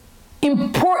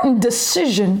important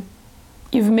decision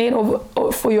you've made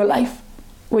for your life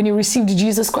when you received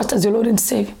Jesus Christ as your Lord and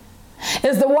Savior.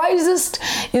 It's the wisest,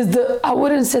 I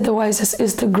wouldn't say the wisest,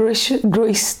 it's the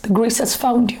grace has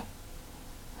found you.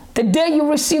 The day you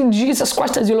received Jesus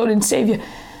Christ as your Lord and Savior,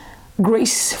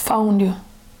 grace found you.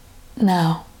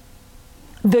 Now,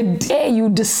 the day you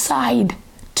decide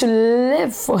to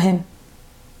live for Him,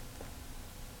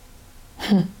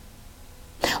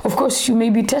 of course, you may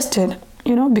be tested,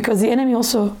 because the enemy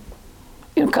also,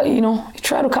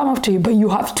 try to come after you, but you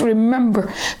have to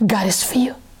remember God is for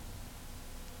you.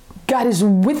 God is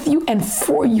with you and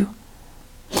for you.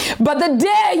 But the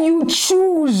day you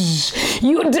choose,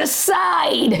 you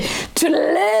decide to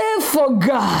live for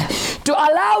God, to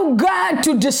allow God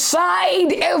to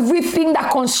decide everything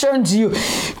that concerns you,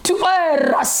 to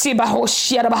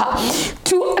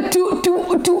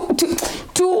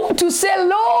say,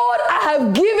 Lord, I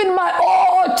have given my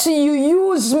all to you.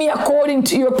 Use me according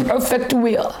to your perfect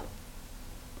will.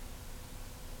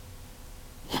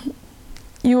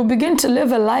 You will begin to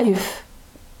live a life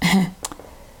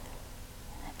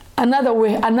another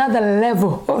way, another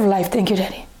level of life. Thank you,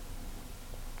 Daddy.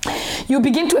 You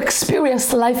begin to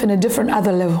experience life in a different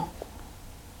other level.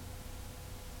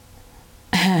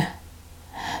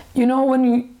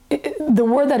 The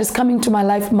word that is coming to my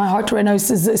life, my heart right now is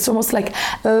it's almost like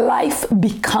life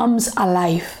becomes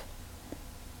alive.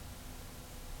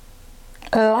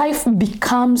 Life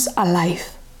becomes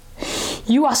alive.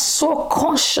 You are so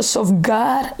conscious of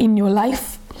God in your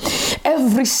life.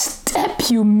 Every step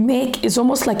you make is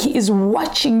almost like He is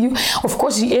watching you. Of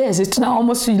course He is. It's not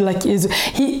almost like He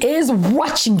is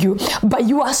watching you. But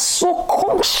you are so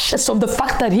conscious of the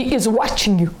fact that He is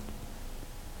watching you.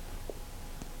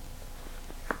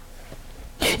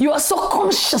 You are so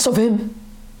conscious of Him.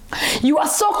 You are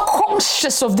so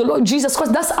conscious of the Lord Jesus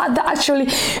Christ. That's actually,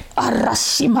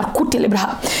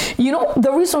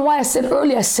 the reason why I said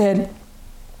earlier,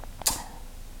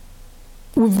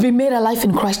 we've been made alive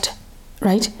in Christ,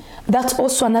 right? That's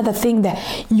also another thing, that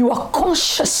you are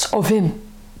conscious of Him.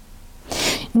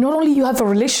 Not only you have a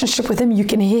relationship with Him, you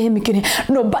can hear Him,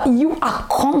 but you are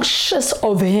conscious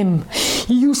of Him.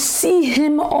 You see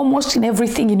Him almost in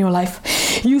everything in your life.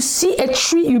 You see a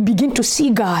tree, you begin to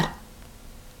see God.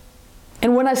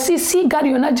 And when I say see God,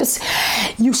 you're not just,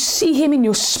 you see Him in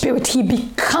your spirit. He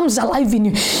becomes alive in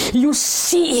you. You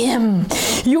see Him.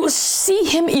 You see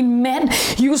Him in man.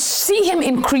 You see Him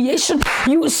in creation.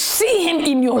 You see Him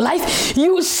in your life.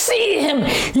 You see Him.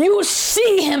 You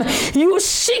see Him. You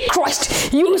see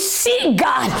Christ. You see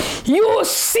God. You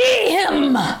see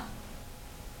Him.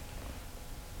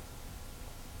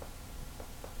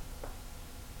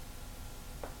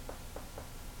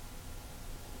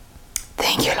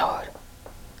 Thank you, Lord.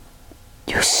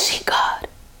 You see God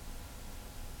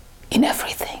in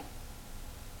everything.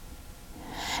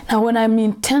 Now, when I'm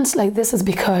intense like this, is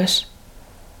because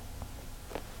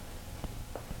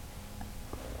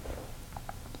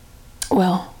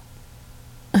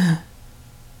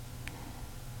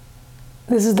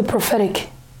this is the prophetic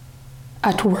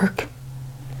at work,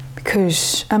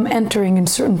 because I'm entering in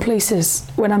certain places.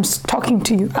 When I'm talking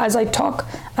to you, as I talk,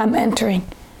 I'm entering.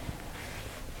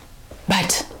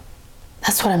 But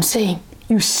that's what I'm saying.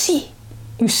 You see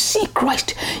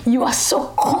Christ. You are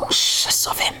so conscious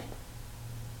of Him.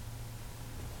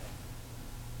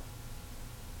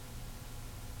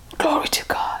 Glory to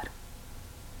God.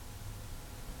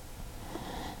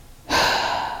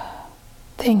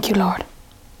 Thank you, Lord.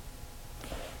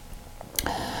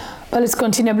 Well, let's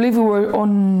continue. I believe we were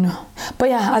on, but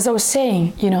yeah, as I was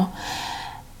saying,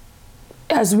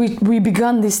 as we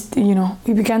began this,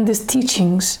 we began these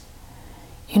teachings,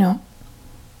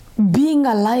 being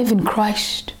alive in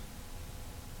Christ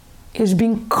is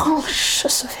being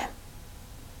conscious of Him.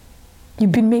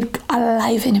 You've been made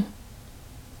alive in Him.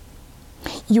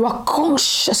 You are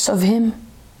conscious of Him,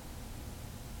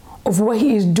 of what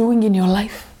He is doing in your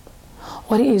life,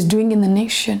 what He is doing in the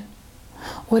nation,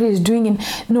 what he's doing. And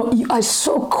you are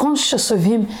so conscious of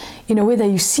him in a way that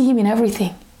you see him in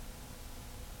everything.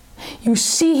 You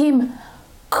see him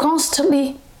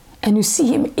constantly, and you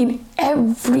see him in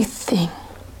everything.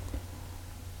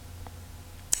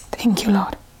 Thank you,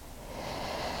 Lord.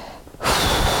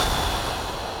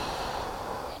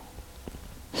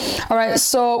 All right,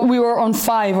 so we were on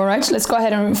 5, all right? Let's go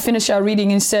ahead and finish our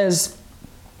reading. It says,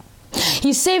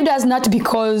 He saved us not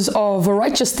because of a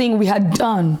righteous thing we had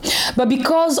done, but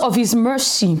because of his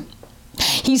mercy.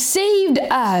 He saved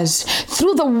us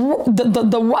through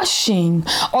the washing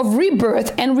of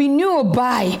rebirth and renewal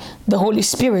by the Holy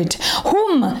Spirit,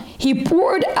 whom he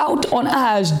poured out on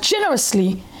us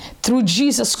generously through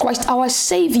Jesus Christ, our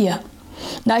Savior.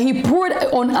 Now he poured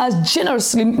on us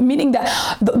generously, meaning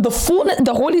that the fullness,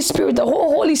 the Holy Spirit, the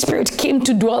whole Holy Spirit came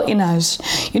to dwell in us.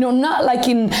 Not like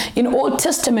in Old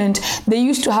Testament, they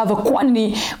used to have a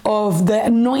quantity of the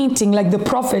anointing, like the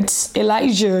prophets,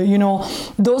 Elijah,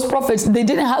 those prophets, they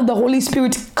didn't have the Holy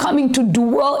Spirit coming to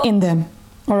dwell in them.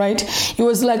 All right. It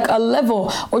was like a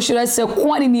level, or should I say a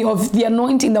quantity of the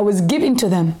anointing that was given to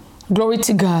them. Glory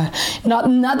to God.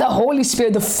 Not the Holy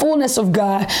Spirit, the fullness of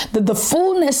God, the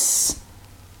fullness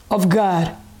of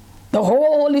God, the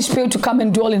whole Holy Spirit to come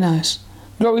and dwell in us.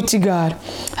 Glory to God.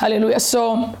 Hallelujah.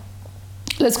 So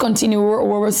let's continue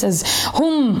where it says,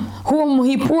 whom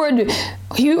he poured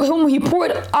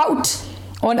out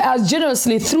on us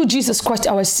generously through Jesus Christ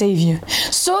our Savior,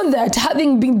 so that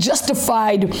having been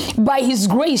justified by his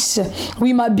grace,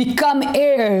 we might become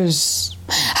heirs,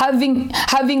 having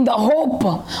the hope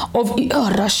of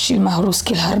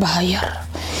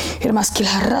Irmaskil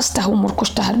harasta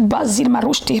humurkushta bazir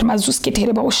marushti irmazuski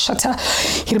tereba ushata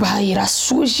irbahira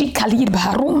suji kalir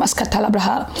baharum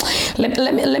maskatalabraha.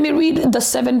 Let me read the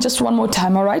 7 just one more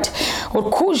time, all right?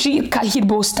 Or kuji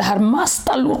kahirbosta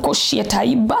harmasta lurkoshieta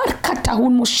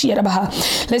ibarkatahun mushirabaha.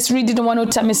 Let's read it one more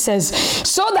time. It says,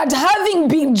 so that having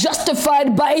been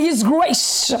justified by his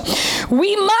grace,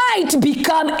 we might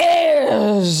become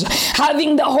heirs,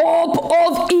 having the hope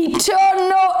of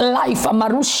eternal life.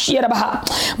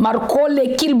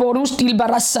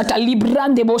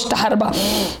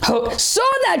 So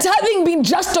that having been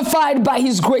justified by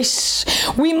his grace,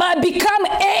 we might become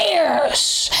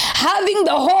heirs, having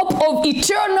the hope of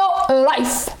eternal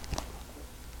life.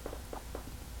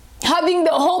 Having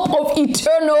the hope of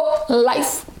eternal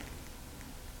life.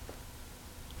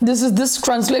 This is this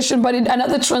translation, but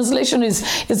another translation is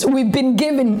we've been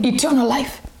given eternal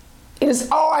life. It is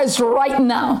ours right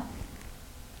now.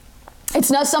 It's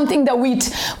not something that we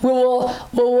will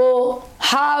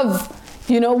have,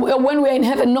 when we're in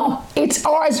heaven. No, it's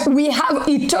ours. We have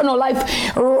eternal life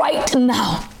right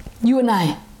now. You and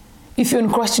I, if you're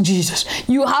in Christ Jesus,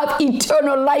 you have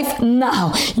eternal life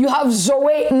now. You have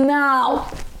Zoe now.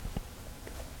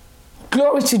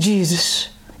 Glory to Jesus.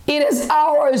 It is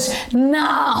ours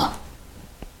now.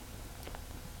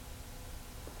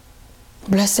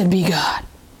 Blessed be God.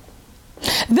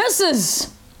 This is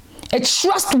a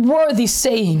trustworthy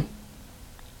saying.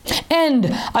 And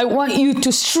I want you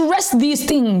to stress these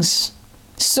things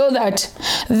so that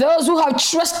those who have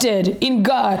trusted in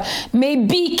God may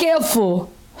be careful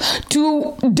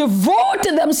to devote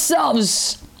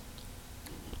themselves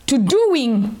to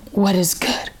doing what is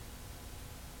good.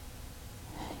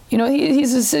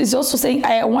 He's also saying,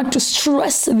 I want to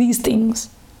stress these things.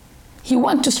 He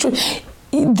wants to stress.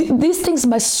 These things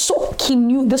must soak in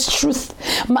you. This truth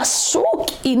must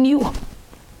soak in you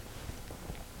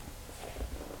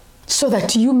so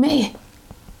that you may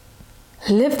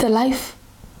live the life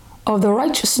of the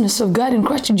righteousness of God in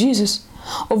Christ Jesus,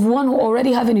 of one who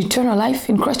already have an eternal life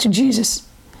in Christ Jesus,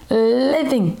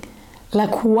 living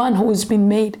like one who has been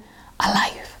made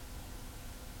alive.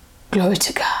 Glory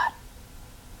to God.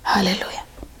 Hallelujah.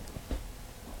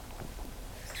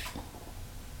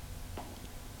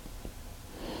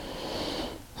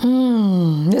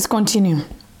 Let's continue.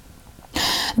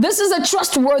 This is a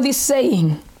trustworthy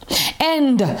saying,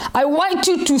 and I want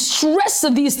you to stress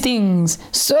these things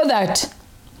so that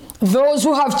those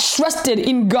who have trusted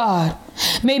in God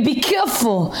may be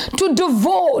careful to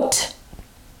devote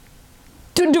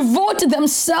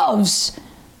themselves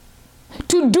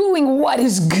to doing what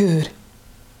is good.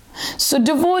 So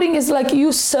devoting is like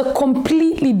you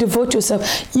completely devote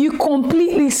yourself. You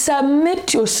completely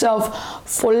submit yourself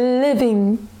for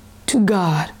living to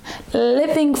God,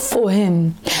 living for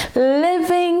Him,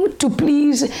 living to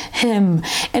please Him.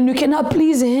 And you cannot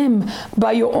please Him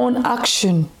by your own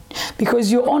action,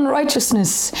 because your own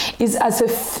righteousness is as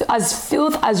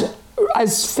filthy as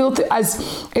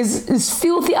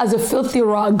a filthy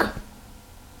rug.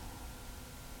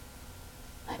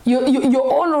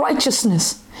 Your own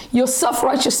righteousness your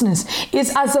self-righteousness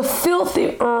is as a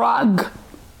filthy rag.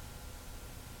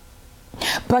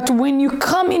 But when you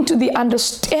come into the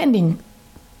understanding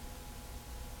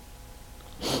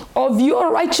of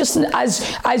your righteousness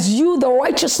as you, the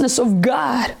righteousness of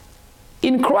God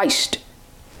in Christ,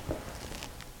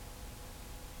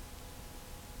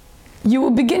 you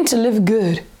will begin to live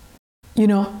good,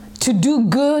 to do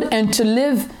good and to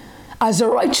live as the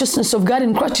righteousness of God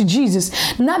in Christ Jesus.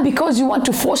 Not because you want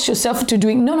to force yourself to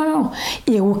doing. No.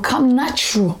 It will come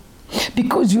natural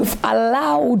because you've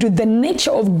allowed the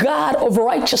nature of God of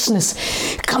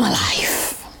righteousness come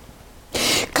alive.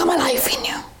 Come alive in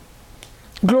you.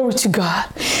 Glory to God.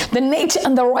 The nature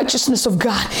and the righteousness of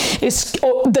God is,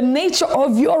 the nature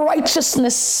of your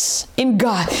righteousness in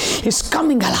God is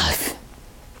coming alive.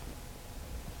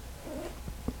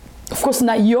 Of course,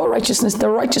 not your righteousness, the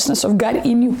righteousness of God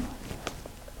in you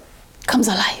comes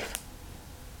alive.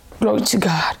 Glory to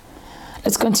God.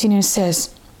 Let's continue. It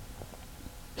says,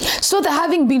 so that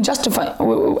having been justified,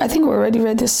 I think we already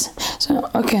read this. So,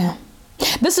 okay.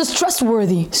 This is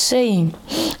trustworthy saying,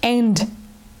 and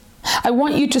I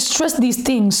want you to stress these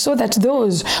things so that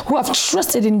those who have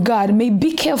trusted in God may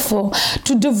be careful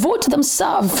to devote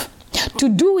themselves to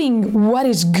doing what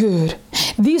is good.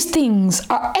 These things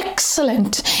are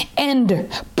excellent and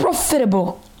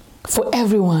profitable for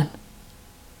everyone.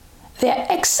 They are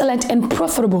excellent and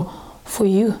profitable for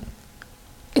you.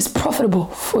 It's profitable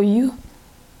for you.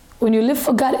 When you live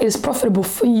for God, it is profitable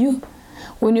for you.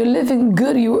 When you're living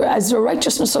good, you as the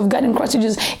righteousness of God in Christ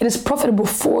Jesus, it is profitable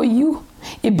for you.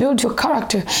 It builds your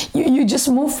character. You just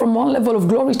move from one level of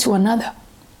glory to another.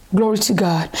 Glory to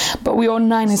God. But we on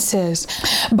 9, it says,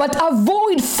 but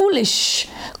avoid foolish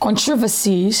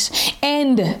controversies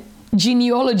and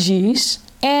genealogies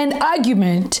and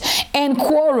argument and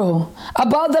quarrel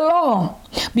about the law,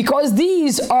 because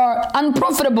these are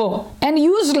unprofitable and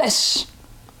useless.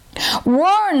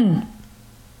 Warn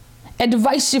a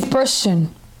divisive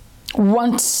person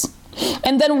once,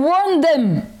 and then warn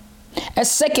them a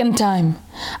second time.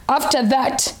 After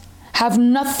that, have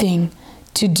nothing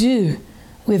to do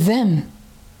with them.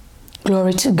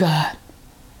 Glory to God.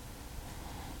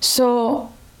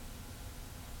 So,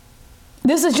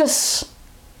 this is just,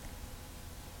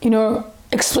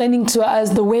 explaining to us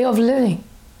the way of living.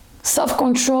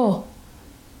 Self-control.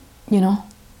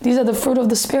 These are the fruit of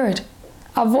the Spirit.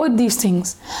 Avoid these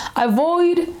things.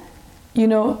 Avoid,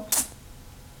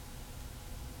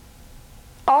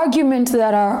 arguments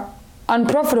that are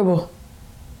unprofitable.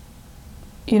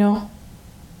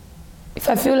 If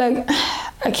I feel like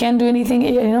I can't do anything,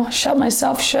 shut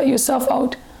yourself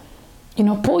out.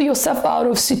 Pull yourself out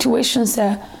of situations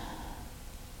that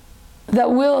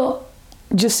will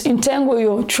just entangle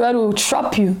you, try to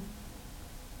trap you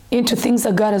into things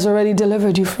that God has already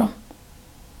delivered you from.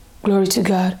 Glory to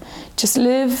God. Just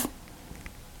live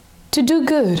to do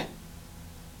good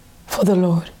for the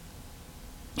Lord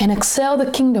and excel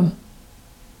the kingdom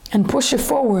and push it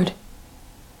forward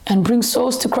and bring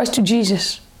souls to Christ to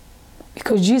Jesus,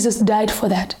 because Jesus died for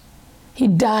that. He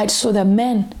died so that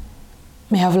men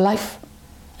may have life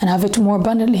and have it more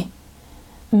abundantly.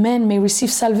 Men may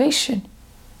receive salvation.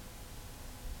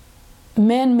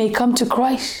 Men may come to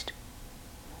Christ.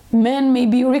 Men may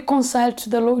be reconciled to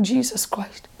the Lord Jesus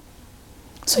Christ.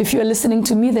 So if you are listening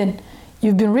to me, then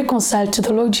you've been reconciled to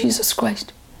the Lord Jesus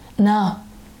Christ. Now,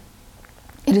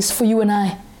 it is for you and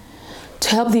I to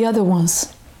help the other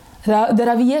ones that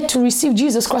have yet to receive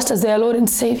Jesus Christ as their Lord and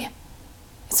Savior.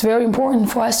 It's very important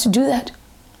for us to do that,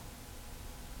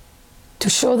 to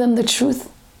show them the truth.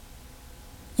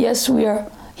 Yes, we are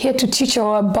here to teach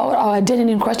about our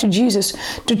identity in Christ Jesus,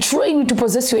 to train you to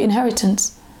possess your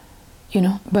inheritance.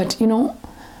 But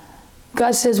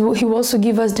God says He will also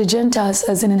give us the Gentiles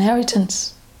as an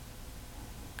inheritance.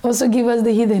 Also give us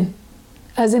the heathen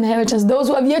as inheritance. Those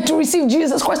who have yet to receive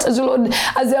Jesus Christ as their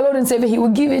Lord and Savior, He will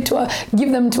give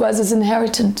them to us as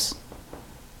inheritance.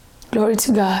 Glory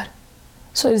to God.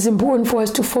 So it is important for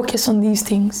us to focus on these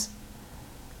things.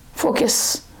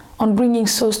 Focus on bringing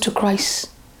souls to Christ.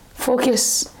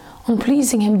 Focus on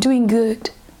pleasing Him, doing good.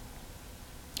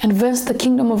 Advance the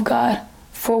kingdom of God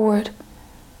forward.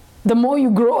 The more you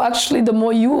grow, actually, the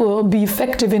more you will be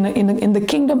effective in the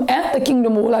kingdom, and the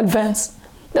kingdom will advance.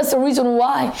 That's the reason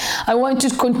why I want you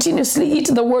to continuously eat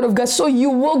the word of God, so you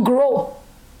will grow.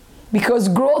 Because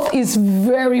growth is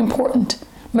very important.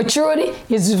 Maturity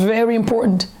is very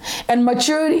important. And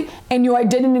maturity and your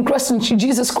identity in Christ and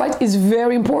Jesus Christ is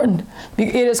very important.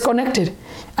 It is connected.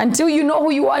 Until you know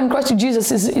who you are in Christ Jesus,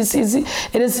 it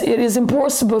is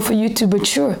impossible for you to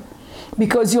mature.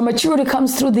 Because your maturity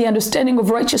comes through the understanding of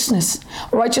righteousness.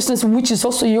 Righteousness, which is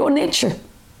also your nature.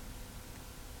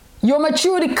 Your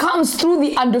maturity comes through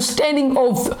the understanding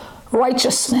of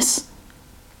righteousness.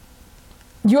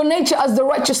 Your nature as the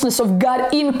righteousness of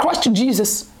God in Christ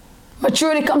Jesus.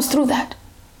 Maturity comes through that.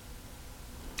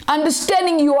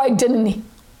 Understanding your identity.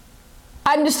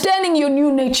 Understanding your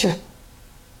new nature.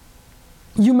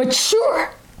 You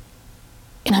mature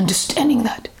in understanding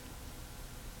that.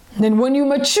 And then when you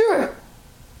mature,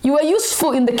 you are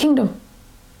useful in the kingdom.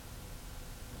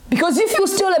 Because if you're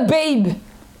still a babe,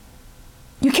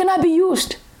 you cannot be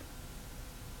used.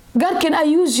 God cannot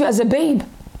use you as a babe.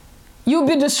 You'll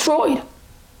be destroyed.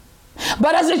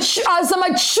 But as a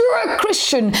mature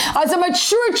Christian, as a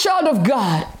mature child of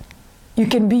God, you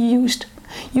can be used.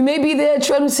 You may be there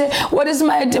trying to say, what is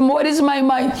my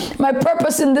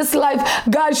purpose in this life?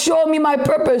 God, show me my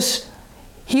purpose.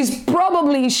 He's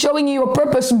probably showing you your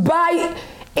purpose by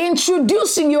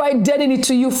introducing your identity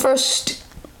to you first.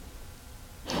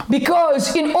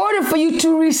 Because in order for you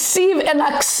to receive and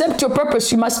accept your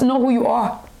purpose, you must know who you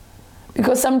are.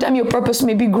 Because sometimes your purpose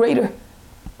may be greater.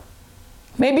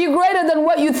 May be greater than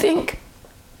what you think.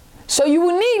 So you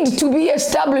will need to be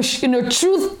established in your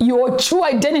true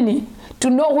identity, to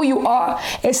know who you are.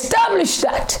 Establish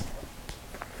that.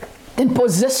 Then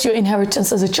possess your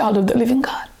inheritance as a child of the living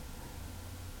God.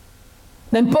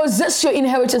 Then possess your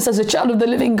inheritance as a child of the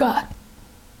living God.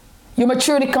 Your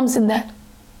maturity comes in that.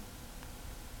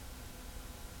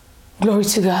 Glory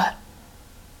to God.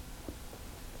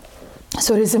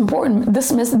 So it is important.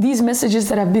 These messages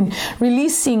that I've been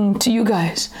releasing to you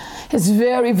guys, it's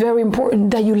very, very important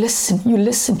that you listen. You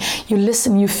listen. You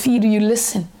listen. You feed. You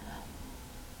listen.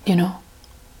 You know.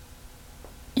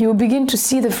 You will begin to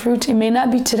see the fruit. It may not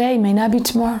be today. It may not be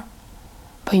tomorrow.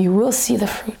 But you will see the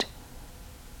fruit.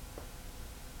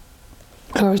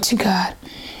 Glory to God.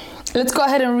 Let's go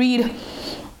ahead and read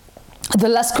the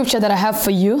last scripture that I have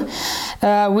for you,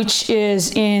 which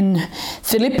is in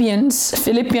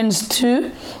Philippians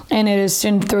 2, and it is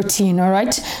in 13, all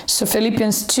right? So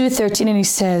Philippians 2:13, and he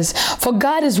says, "For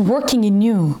God is working in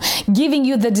you, giving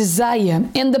you the desire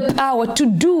and the power to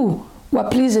do what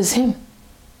pleases him."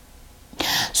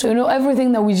 So you know,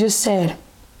 everything that we just said,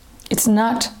 it's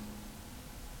not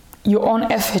your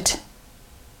own effort.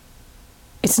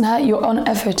 It's not your own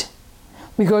effort.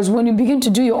 Because when you begin to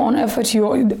do your own effort, you're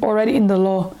already in the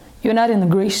law. You're not in the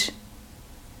grace.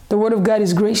 The word of God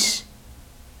is grace.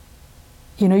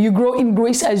 You know, you grow in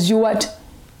grace as you what?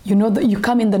 You know that you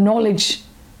come in the knowledge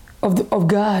of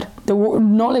God, the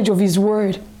knowledge of his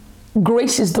word.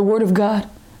 Grace is the word of God.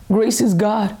 Grace is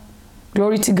God.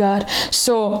 Glory to God.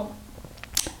 So,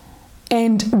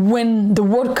 and when the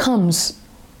word comes,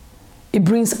 it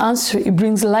brings answer, it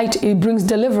brings light, it brings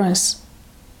deliverance.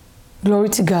 Glory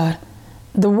to God.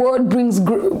 The word brings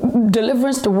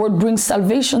deliverance, the word brings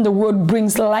salvation, the word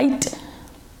brings light,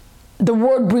 the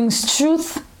word brings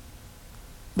truth.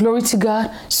 Glory to God.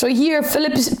 So here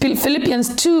Philippians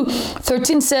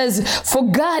 2:13 says, "For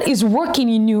God is working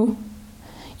in you,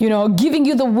 you know, giving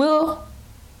you the will."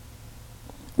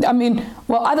 I mean,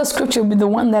 well, other scripture with the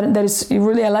one that is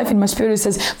really alive in my spirit, it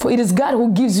says, "For it is God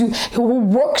who gives you, who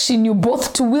works in you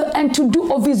both to will and to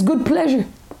do of his good pleasure."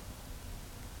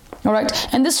 All right.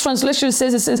 And this translation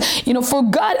says, it says, you know, "For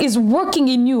God is working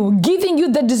in you, giving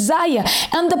you the desire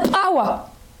and the power."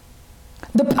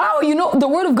 The power, you know, the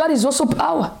word of God is also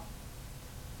power.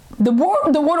 The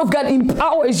word of God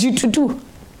empowers you to do.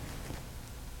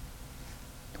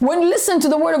 When you listen to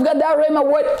the word of God, that Rhema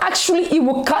word, actually it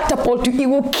will catapult you. It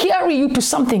will carry you to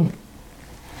something.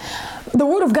 The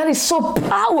word of God is so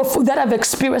powerful that I've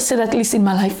experienced it, at least in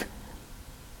my life.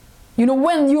 You know,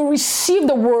 when you receive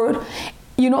the word,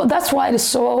 you know, that's why it is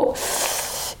so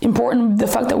important, the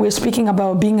fact that we're speaking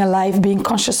about being alive, being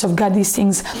conscious of God. These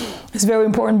things is very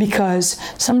important, because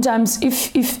sometimes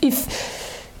if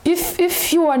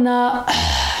you are not,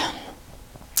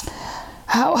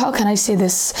 how can I say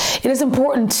this? It is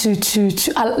important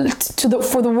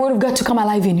for the word of God to come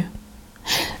alive in you.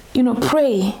 You know,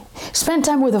 pray, spend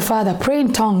time with the Father, pray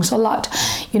in tongues a lot,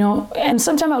 you know, and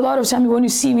sometimes, a lot of time when you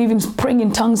see me even praying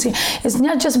in tongues, it's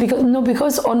not just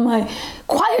because on my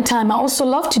quiet time, I also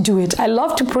love to do it. I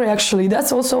love to pray, actually.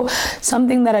 That's also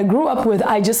something that I grew up with.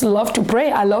 I just love to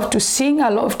pray. I love to sing. I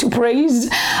love to praise.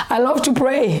 I love to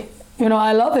pray. You know,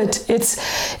 I love it. It's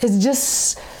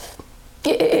just,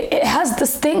 it has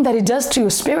this thing that it does to your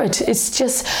spirit. It's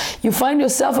just, you find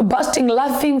yourself bursting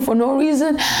laughing for no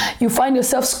reason. You find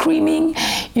yourself screaming.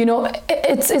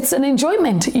 It's an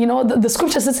enjoyment. The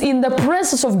scripture says, in the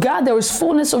presence of God there is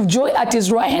fullness of joy, at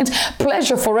his right hand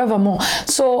pleasure forevermore.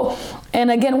 So,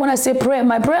 and again, when I say prayer,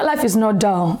 my prayer life is not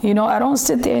dull. I don't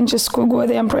sit there and just go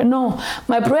there and pray. No,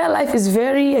 my prayer life is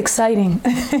very exciting.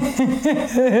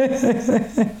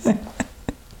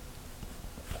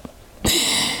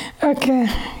 Okay,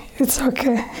 it's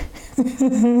okay.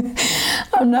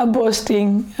 I'm not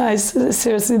boasting.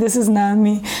 Seriously, this is not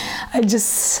me.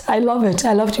 I love it.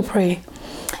 I love to pray.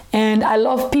 And I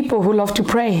love people who love to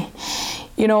pray.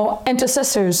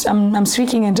 Intercessors. I'm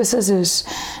speaking intercessors.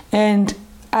 And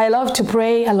I love to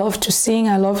pray. I love to sing.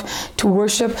 I love to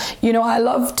worship. I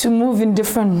love to move in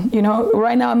different,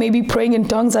 right now I may be praying in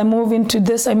tongues. I move into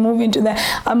this. I move into that.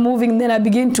 I'm moving. Then I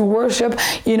begin to worship.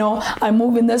 I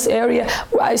move in this area.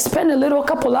 I spend a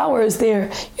couple hours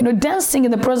there, dancing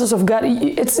in the presence of God.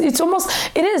 It's almost,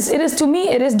 it is to me,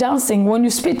 it is dancing. When you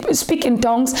speak in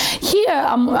tongues here,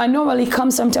 I normally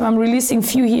come sometime, I'm releasing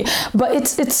few here, but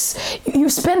it's you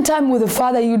spend time with the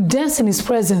Father, you dance in his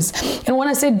presence. And when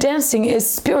I say dancing,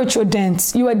 it's spiritual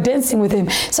dance. You are dancing with him.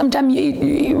 Sometimes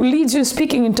he leads you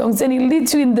speaking in tongues, then he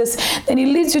leads you in this, then he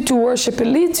leads you to worship. It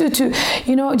leads you to,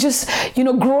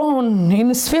 groan in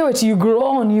the spirit. You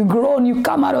groan, you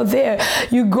come out of there,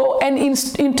 you go. And in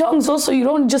tongues also, you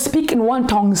don't just speak in one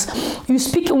tongues. You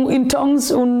speak in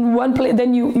tongues in one place,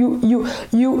 then you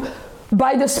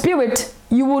by the Spirit,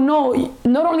 you will know,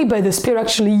 not only by the Spirit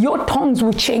actually, your tongues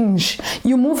will change.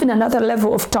 You move in another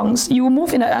level of tongues. You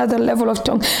move in another level of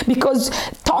tongues, because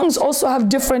tongues also have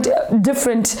different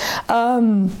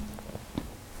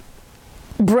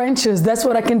branches. That's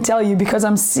what I can tell you, because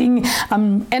I'm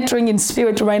entering in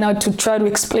spirit right now to try to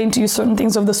explain to you certain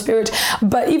things of the Spirit.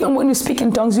 But even when you speak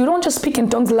in tongues, you don't just speak in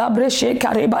tongues. There are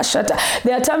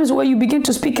times where you begin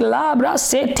to speak, then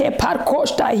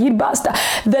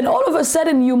all of a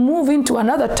sudden you move into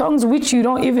another tongues, which you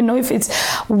don't even know if it's,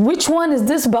 which one is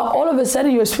this, but all of a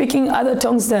sudden you're speaking other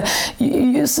tongues that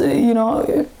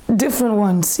different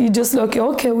ones. You just look,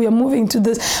 okay, we are moving to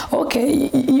this. Okay,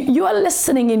 you are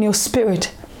listening in your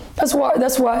spirit. That's why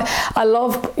I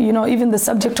love, even the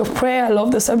subject of prayer. I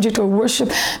love the subject of worship,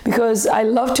 because I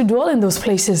love to dwell in those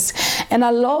places. And I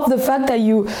love the fact that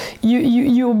you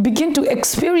begin to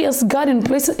experience God in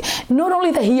places. Not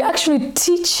only that, he actually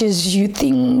teaches you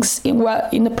things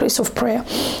in the place of prayer.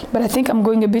 But I think I'm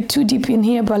going a bit too deep in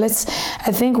here. But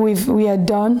I think we are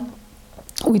done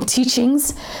with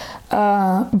teachings.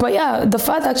 But yeah, the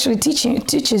Father actually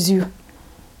teaches you,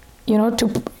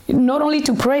 to not only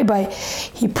to pray, but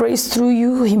he prays through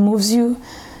you, he moves you,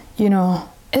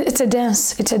 it's a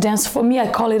dance. It's a dance. For me, I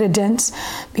call it a dance,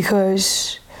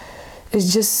 because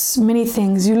it's just many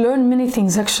things. You learn many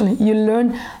things, actually. You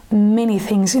learn many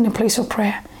things in a place of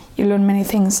prayer. You learn many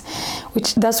things,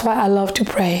 that's why I love to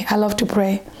pray. I love to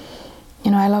pray.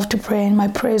 I love to pray. In my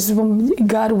prayers,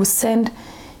 God will send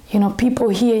people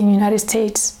here in the United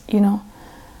States,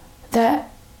 that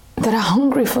are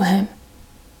hungry for him.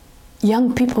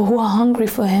 Young people who are hungry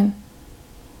for him.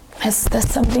 That's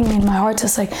something in my heart.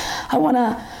 It's like, I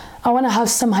wanna have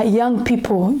some young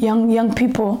people.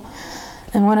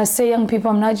 And when I say young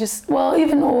people, I'm not just,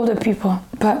 even older people,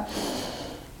 but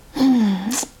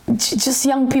just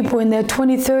young people in their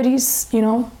 20s, 30s,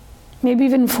 maybe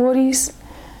even 40s,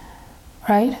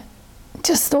 right?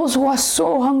 Just those who are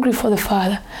so hungry for the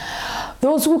Father.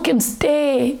 Those who can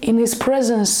stay in his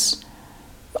presence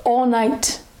all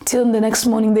night till the next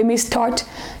morning. They may start,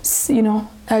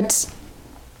 at,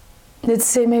 let's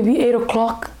say, maybe 8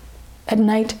 o'clock at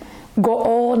night, go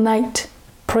all night,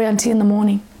 pray until in the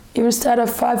morning. Even start at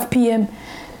 5 p.m.,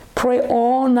 pray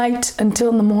all night until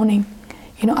in the morning.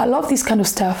 I love this kind of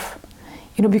stuff,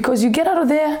 because you get out of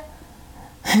there,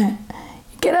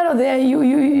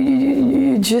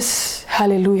 you just,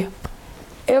 hallelujah.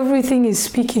 Everything is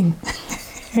speaking.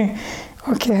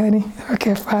 Okay, honey.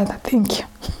 Okay, Father, thank you.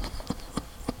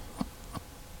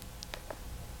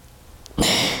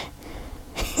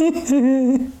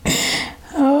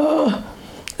 Oh,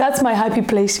 that's my happy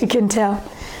place, you can tell.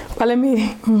 But let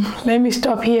me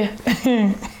stop here.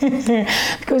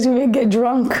 Because you may get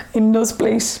drunk in those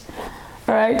places.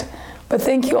 All right? But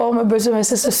thank you all, my brothers and my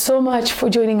sisters, so much for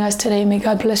joining us today. May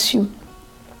God bless you.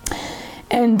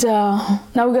 And now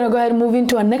we're going to go ahead and move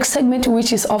into our next segment,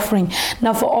 which is offering.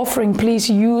 Now for offering, please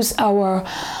use our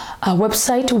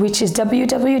website, which is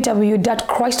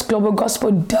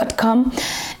www.christglobalgospel.com,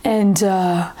 and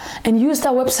use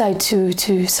that website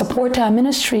to support our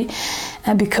ministry,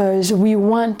 because we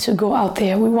want to go out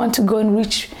there. We want to go and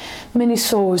reach many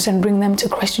souls and bring them to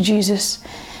Christ Jesus.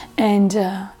 And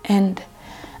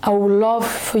I would love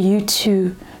for you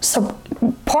to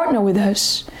partner with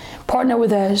us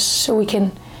so we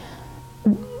can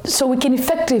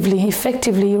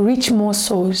effectively reach more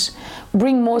souls,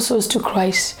 bring more souls to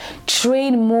Christ,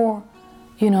 train more,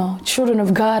 children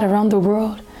of God around the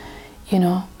world,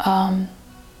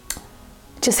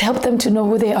 just help them to know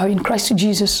who they are in Christ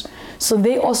Jesus, so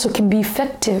they also can be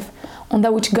effective on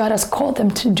that which God has called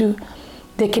them to do.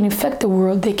 They can affect the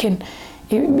world. It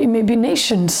may be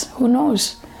nations, who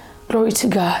knows? Glory to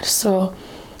God. So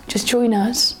just join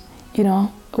us,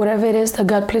 whatever it is that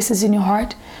God places in your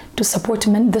heart to support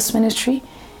this ministry,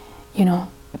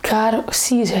 God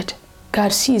sees it.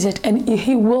 God sees it, and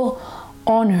He will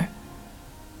honor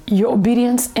your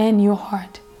obedience and your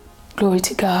heart. Glory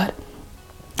to God.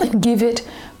 And give it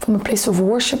from a place of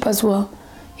worship as well,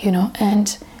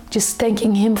 and just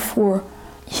thanking Him for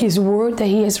His word that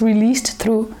He has released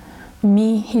through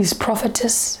me, His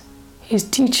prophetess, His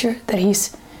teacher that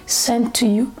He's sent to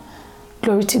you.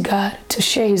 Glory to God, to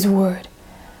share His word.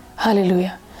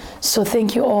 Hallelujah. So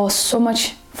thank you all so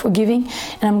much for giving,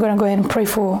 and I'm going to go ahead and pray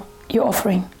for your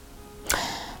offering.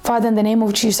 Father, in the name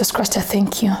of Jesus Christ, I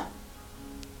thank you.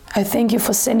 I thank you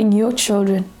for sending your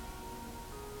children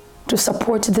to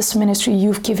support this ministry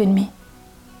you've given me.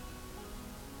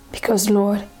 Because,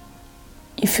 Lord,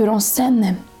 if you don't send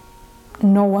them,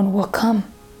 no one will come.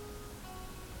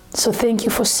 So thank you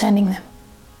for sending them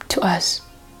to us.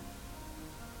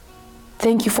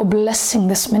 Thank you for blessing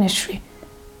this ministry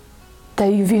that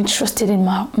you've entrusted in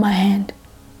my hand.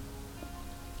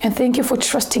 And thank you for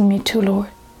trusting me too, Lord.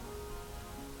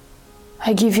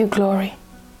 I give you glory.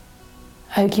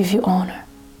 I give you honor.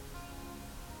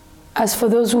 As for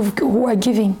those who are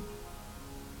giving,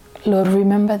 Lord,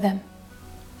 remember them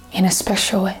in a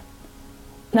special way.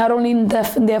 Not only in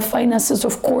their finances,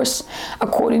 of course,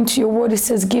 according to your word, it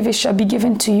says, give, it shall be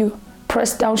given to you.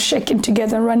 Pressed down, shaken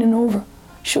together, and running over.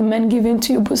 Should men give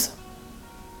into your bosom?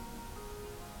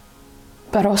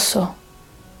 But also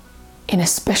in a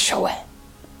special way.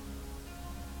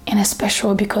 In a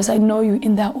special way, because I know you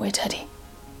in that way, Daddy.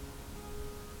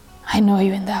 I know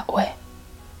you in that way.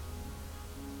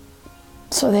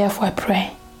 So therefore I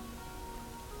pray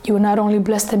you will not only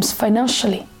bless them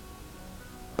financially,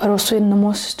 but also in the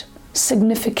most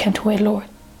significant way, Lord,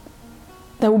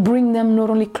 that will bring them not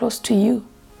only close to you,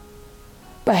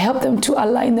 but help them to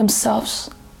align themselves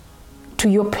to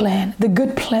your plan, the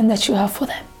good plan that you have for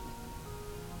them.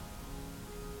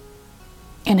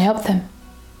 And help them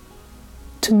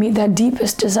to meet that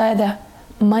deepest desire that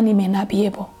money may not be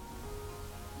able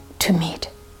to meet.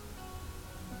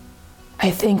 I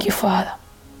thank you, Father.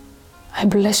 I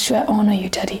bless you. I honor you,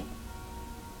 Daddy.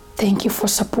 Thank you for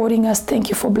supporting us. Thank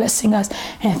you for blessing us.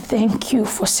 And thank you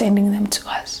for sending them to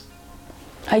us.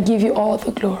 I give you all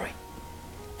the glory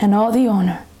and all the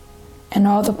honor and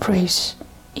all the praise.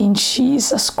 In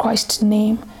Jesus Christ's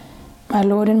name, my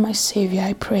Lord and my Savior,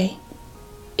 I pray.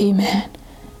 Amen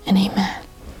and amen.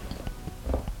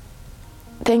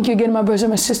 Thank you again, my brothers and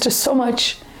my sisters, so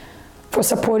much for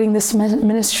supporting this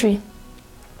ministry.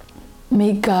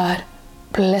 May God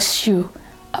bless you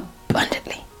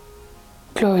abundantly.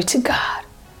 Glory to God.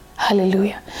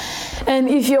 Hallelujah. And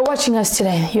if you're watching us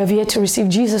today, you have yet to receive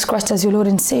Jesus Christ as your Lord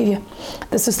and Savior,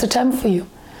 this is the time for you.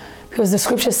 Because the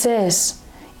scripture says,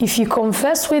 if you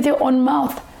confess with your own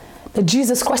mouth that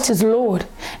Jesus Christ is Lord,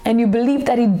 and you believe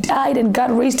that He died and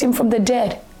God raised Him from the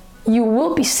dead, you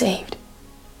will be saved.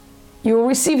 You will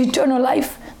receive eternal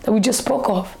life that we just spoke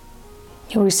of.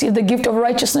 You will receive the gift of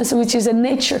righteousness, which is a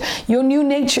nature, your new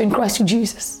nature in Christ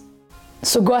Jesus.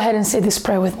 So go ahead and say this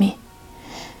prayer with me.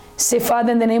 Say,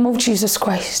 Father, in the name of Jesus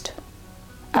Christ,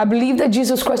 I believe that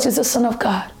Jesus Christ is the Son of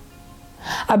God.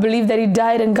 I believe that He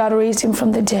died and God raised Him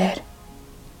from the dead.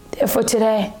 Therefore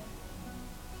today,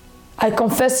 I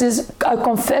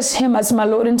confess Him as my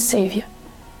Lord and Savior.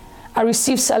 I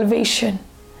receive salvation.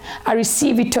 I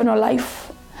receive eternal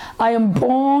life. I am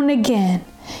born again.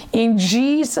 In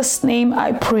Jesus' name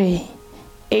I pray.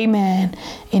 Amen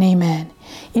and amen.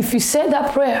 If you said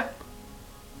that prayer,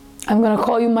 I'm going to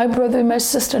call you my brother and my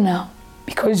sister now,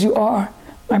 because you are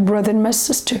my brother and my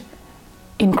sister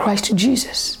in Christ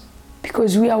Jesus,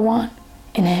 because we are one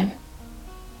in Him.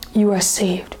 You are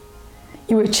saved.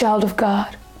 You are a child of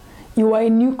God. You are a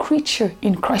new creature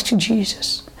in Christ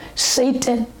Jesus.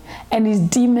 Satan and his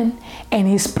demon and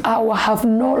his power have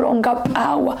no longer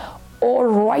power or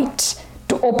right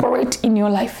to operate in your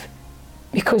life,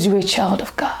 because you're a child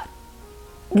of God.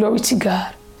 Glory to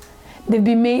God. They've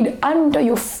been made under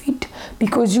your feet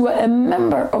because you are a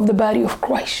member of the body of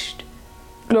Christ.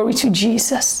 Glory to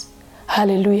Jesus.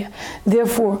 Hallelujah.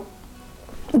 Therefore,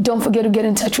 Don't forget to get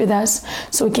in touch with us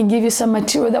so we can give you some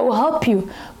material that will help you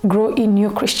grow in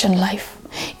your Christian life,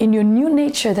 in your new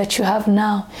nature that you have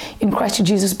now in Christ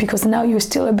Jesus, because now you're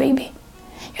still a baby.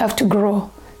 You have to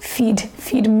grow, feed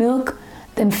milk,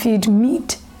 then feed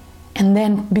meat, and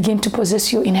then begin to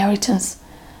possess your inheritance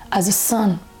as a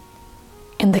son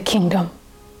in the kingdom.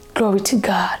 Glory to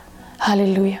God.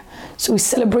 Hallelujah. So we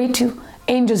celebrate you.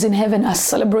 Angels in heaven are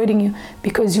celebrating you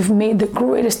because you've made the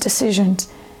greatest decision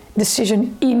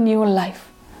in your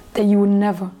life that you will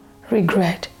never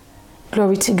regret.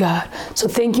 Glory to God. So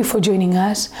thank you for joining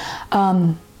us.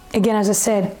 Again, as I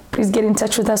said, please get in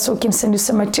touch with us so we can send you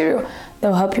some material that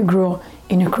will help you grow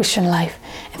in your Christian life.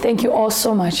 And thank you all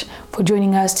so much for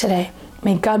joining us today.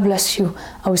 May God bless you.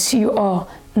 I will see you all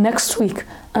next week.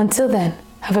 Until then,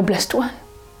 have a blessed one.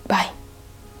 Bye.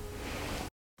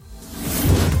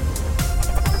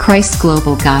 Christ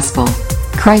Global Gospel.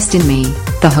 Christ in me,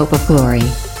 the hope of glory.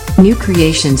 New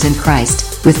creations in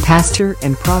Christ, with Pastor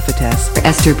and Prophetess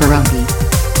Esther Baroki.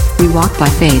 We walk by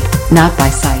faith, not by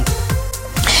sight.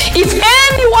 If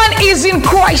anyone is in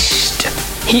Christ,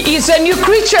 he is a new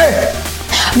creature.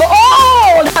 The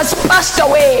old has passed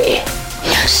away.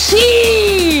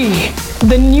 See,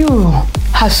 the new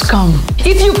has come.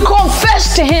 If you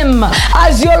confess to him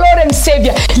as your Lord and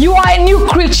Savior, you are a new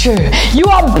creature. You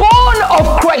are born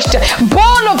of Christ,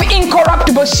 born of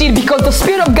incorruptible seed, because the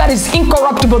Spirit of God is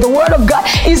incorruptible. The Word of God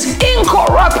is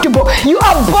incorruptible. You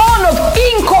are born of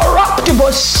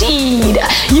incorruptible seed.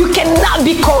 You cannot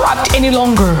be corrupt any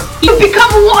longer. You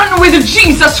become one with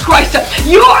Jesus Christ.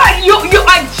 Your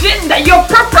agenda, your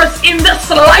purpose in this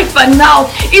life and now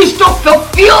is to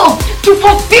fulfill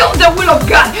the will of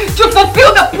God, to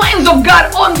fulfill the plans of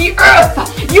God on the earth.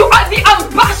 You are the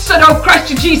ambassador of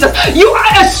Christ Jesus. You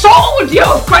are a soldier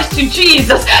of Christ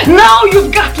Jesus. Now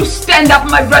you've got to stand up,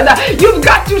 my brother. You've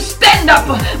got to stand up,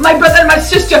 my brother and my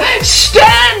sister.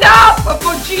 Stand up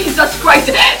for Jesus Christ.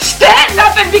 Stand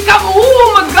up and become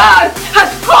whom God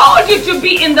has called you to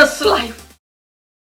be in this life.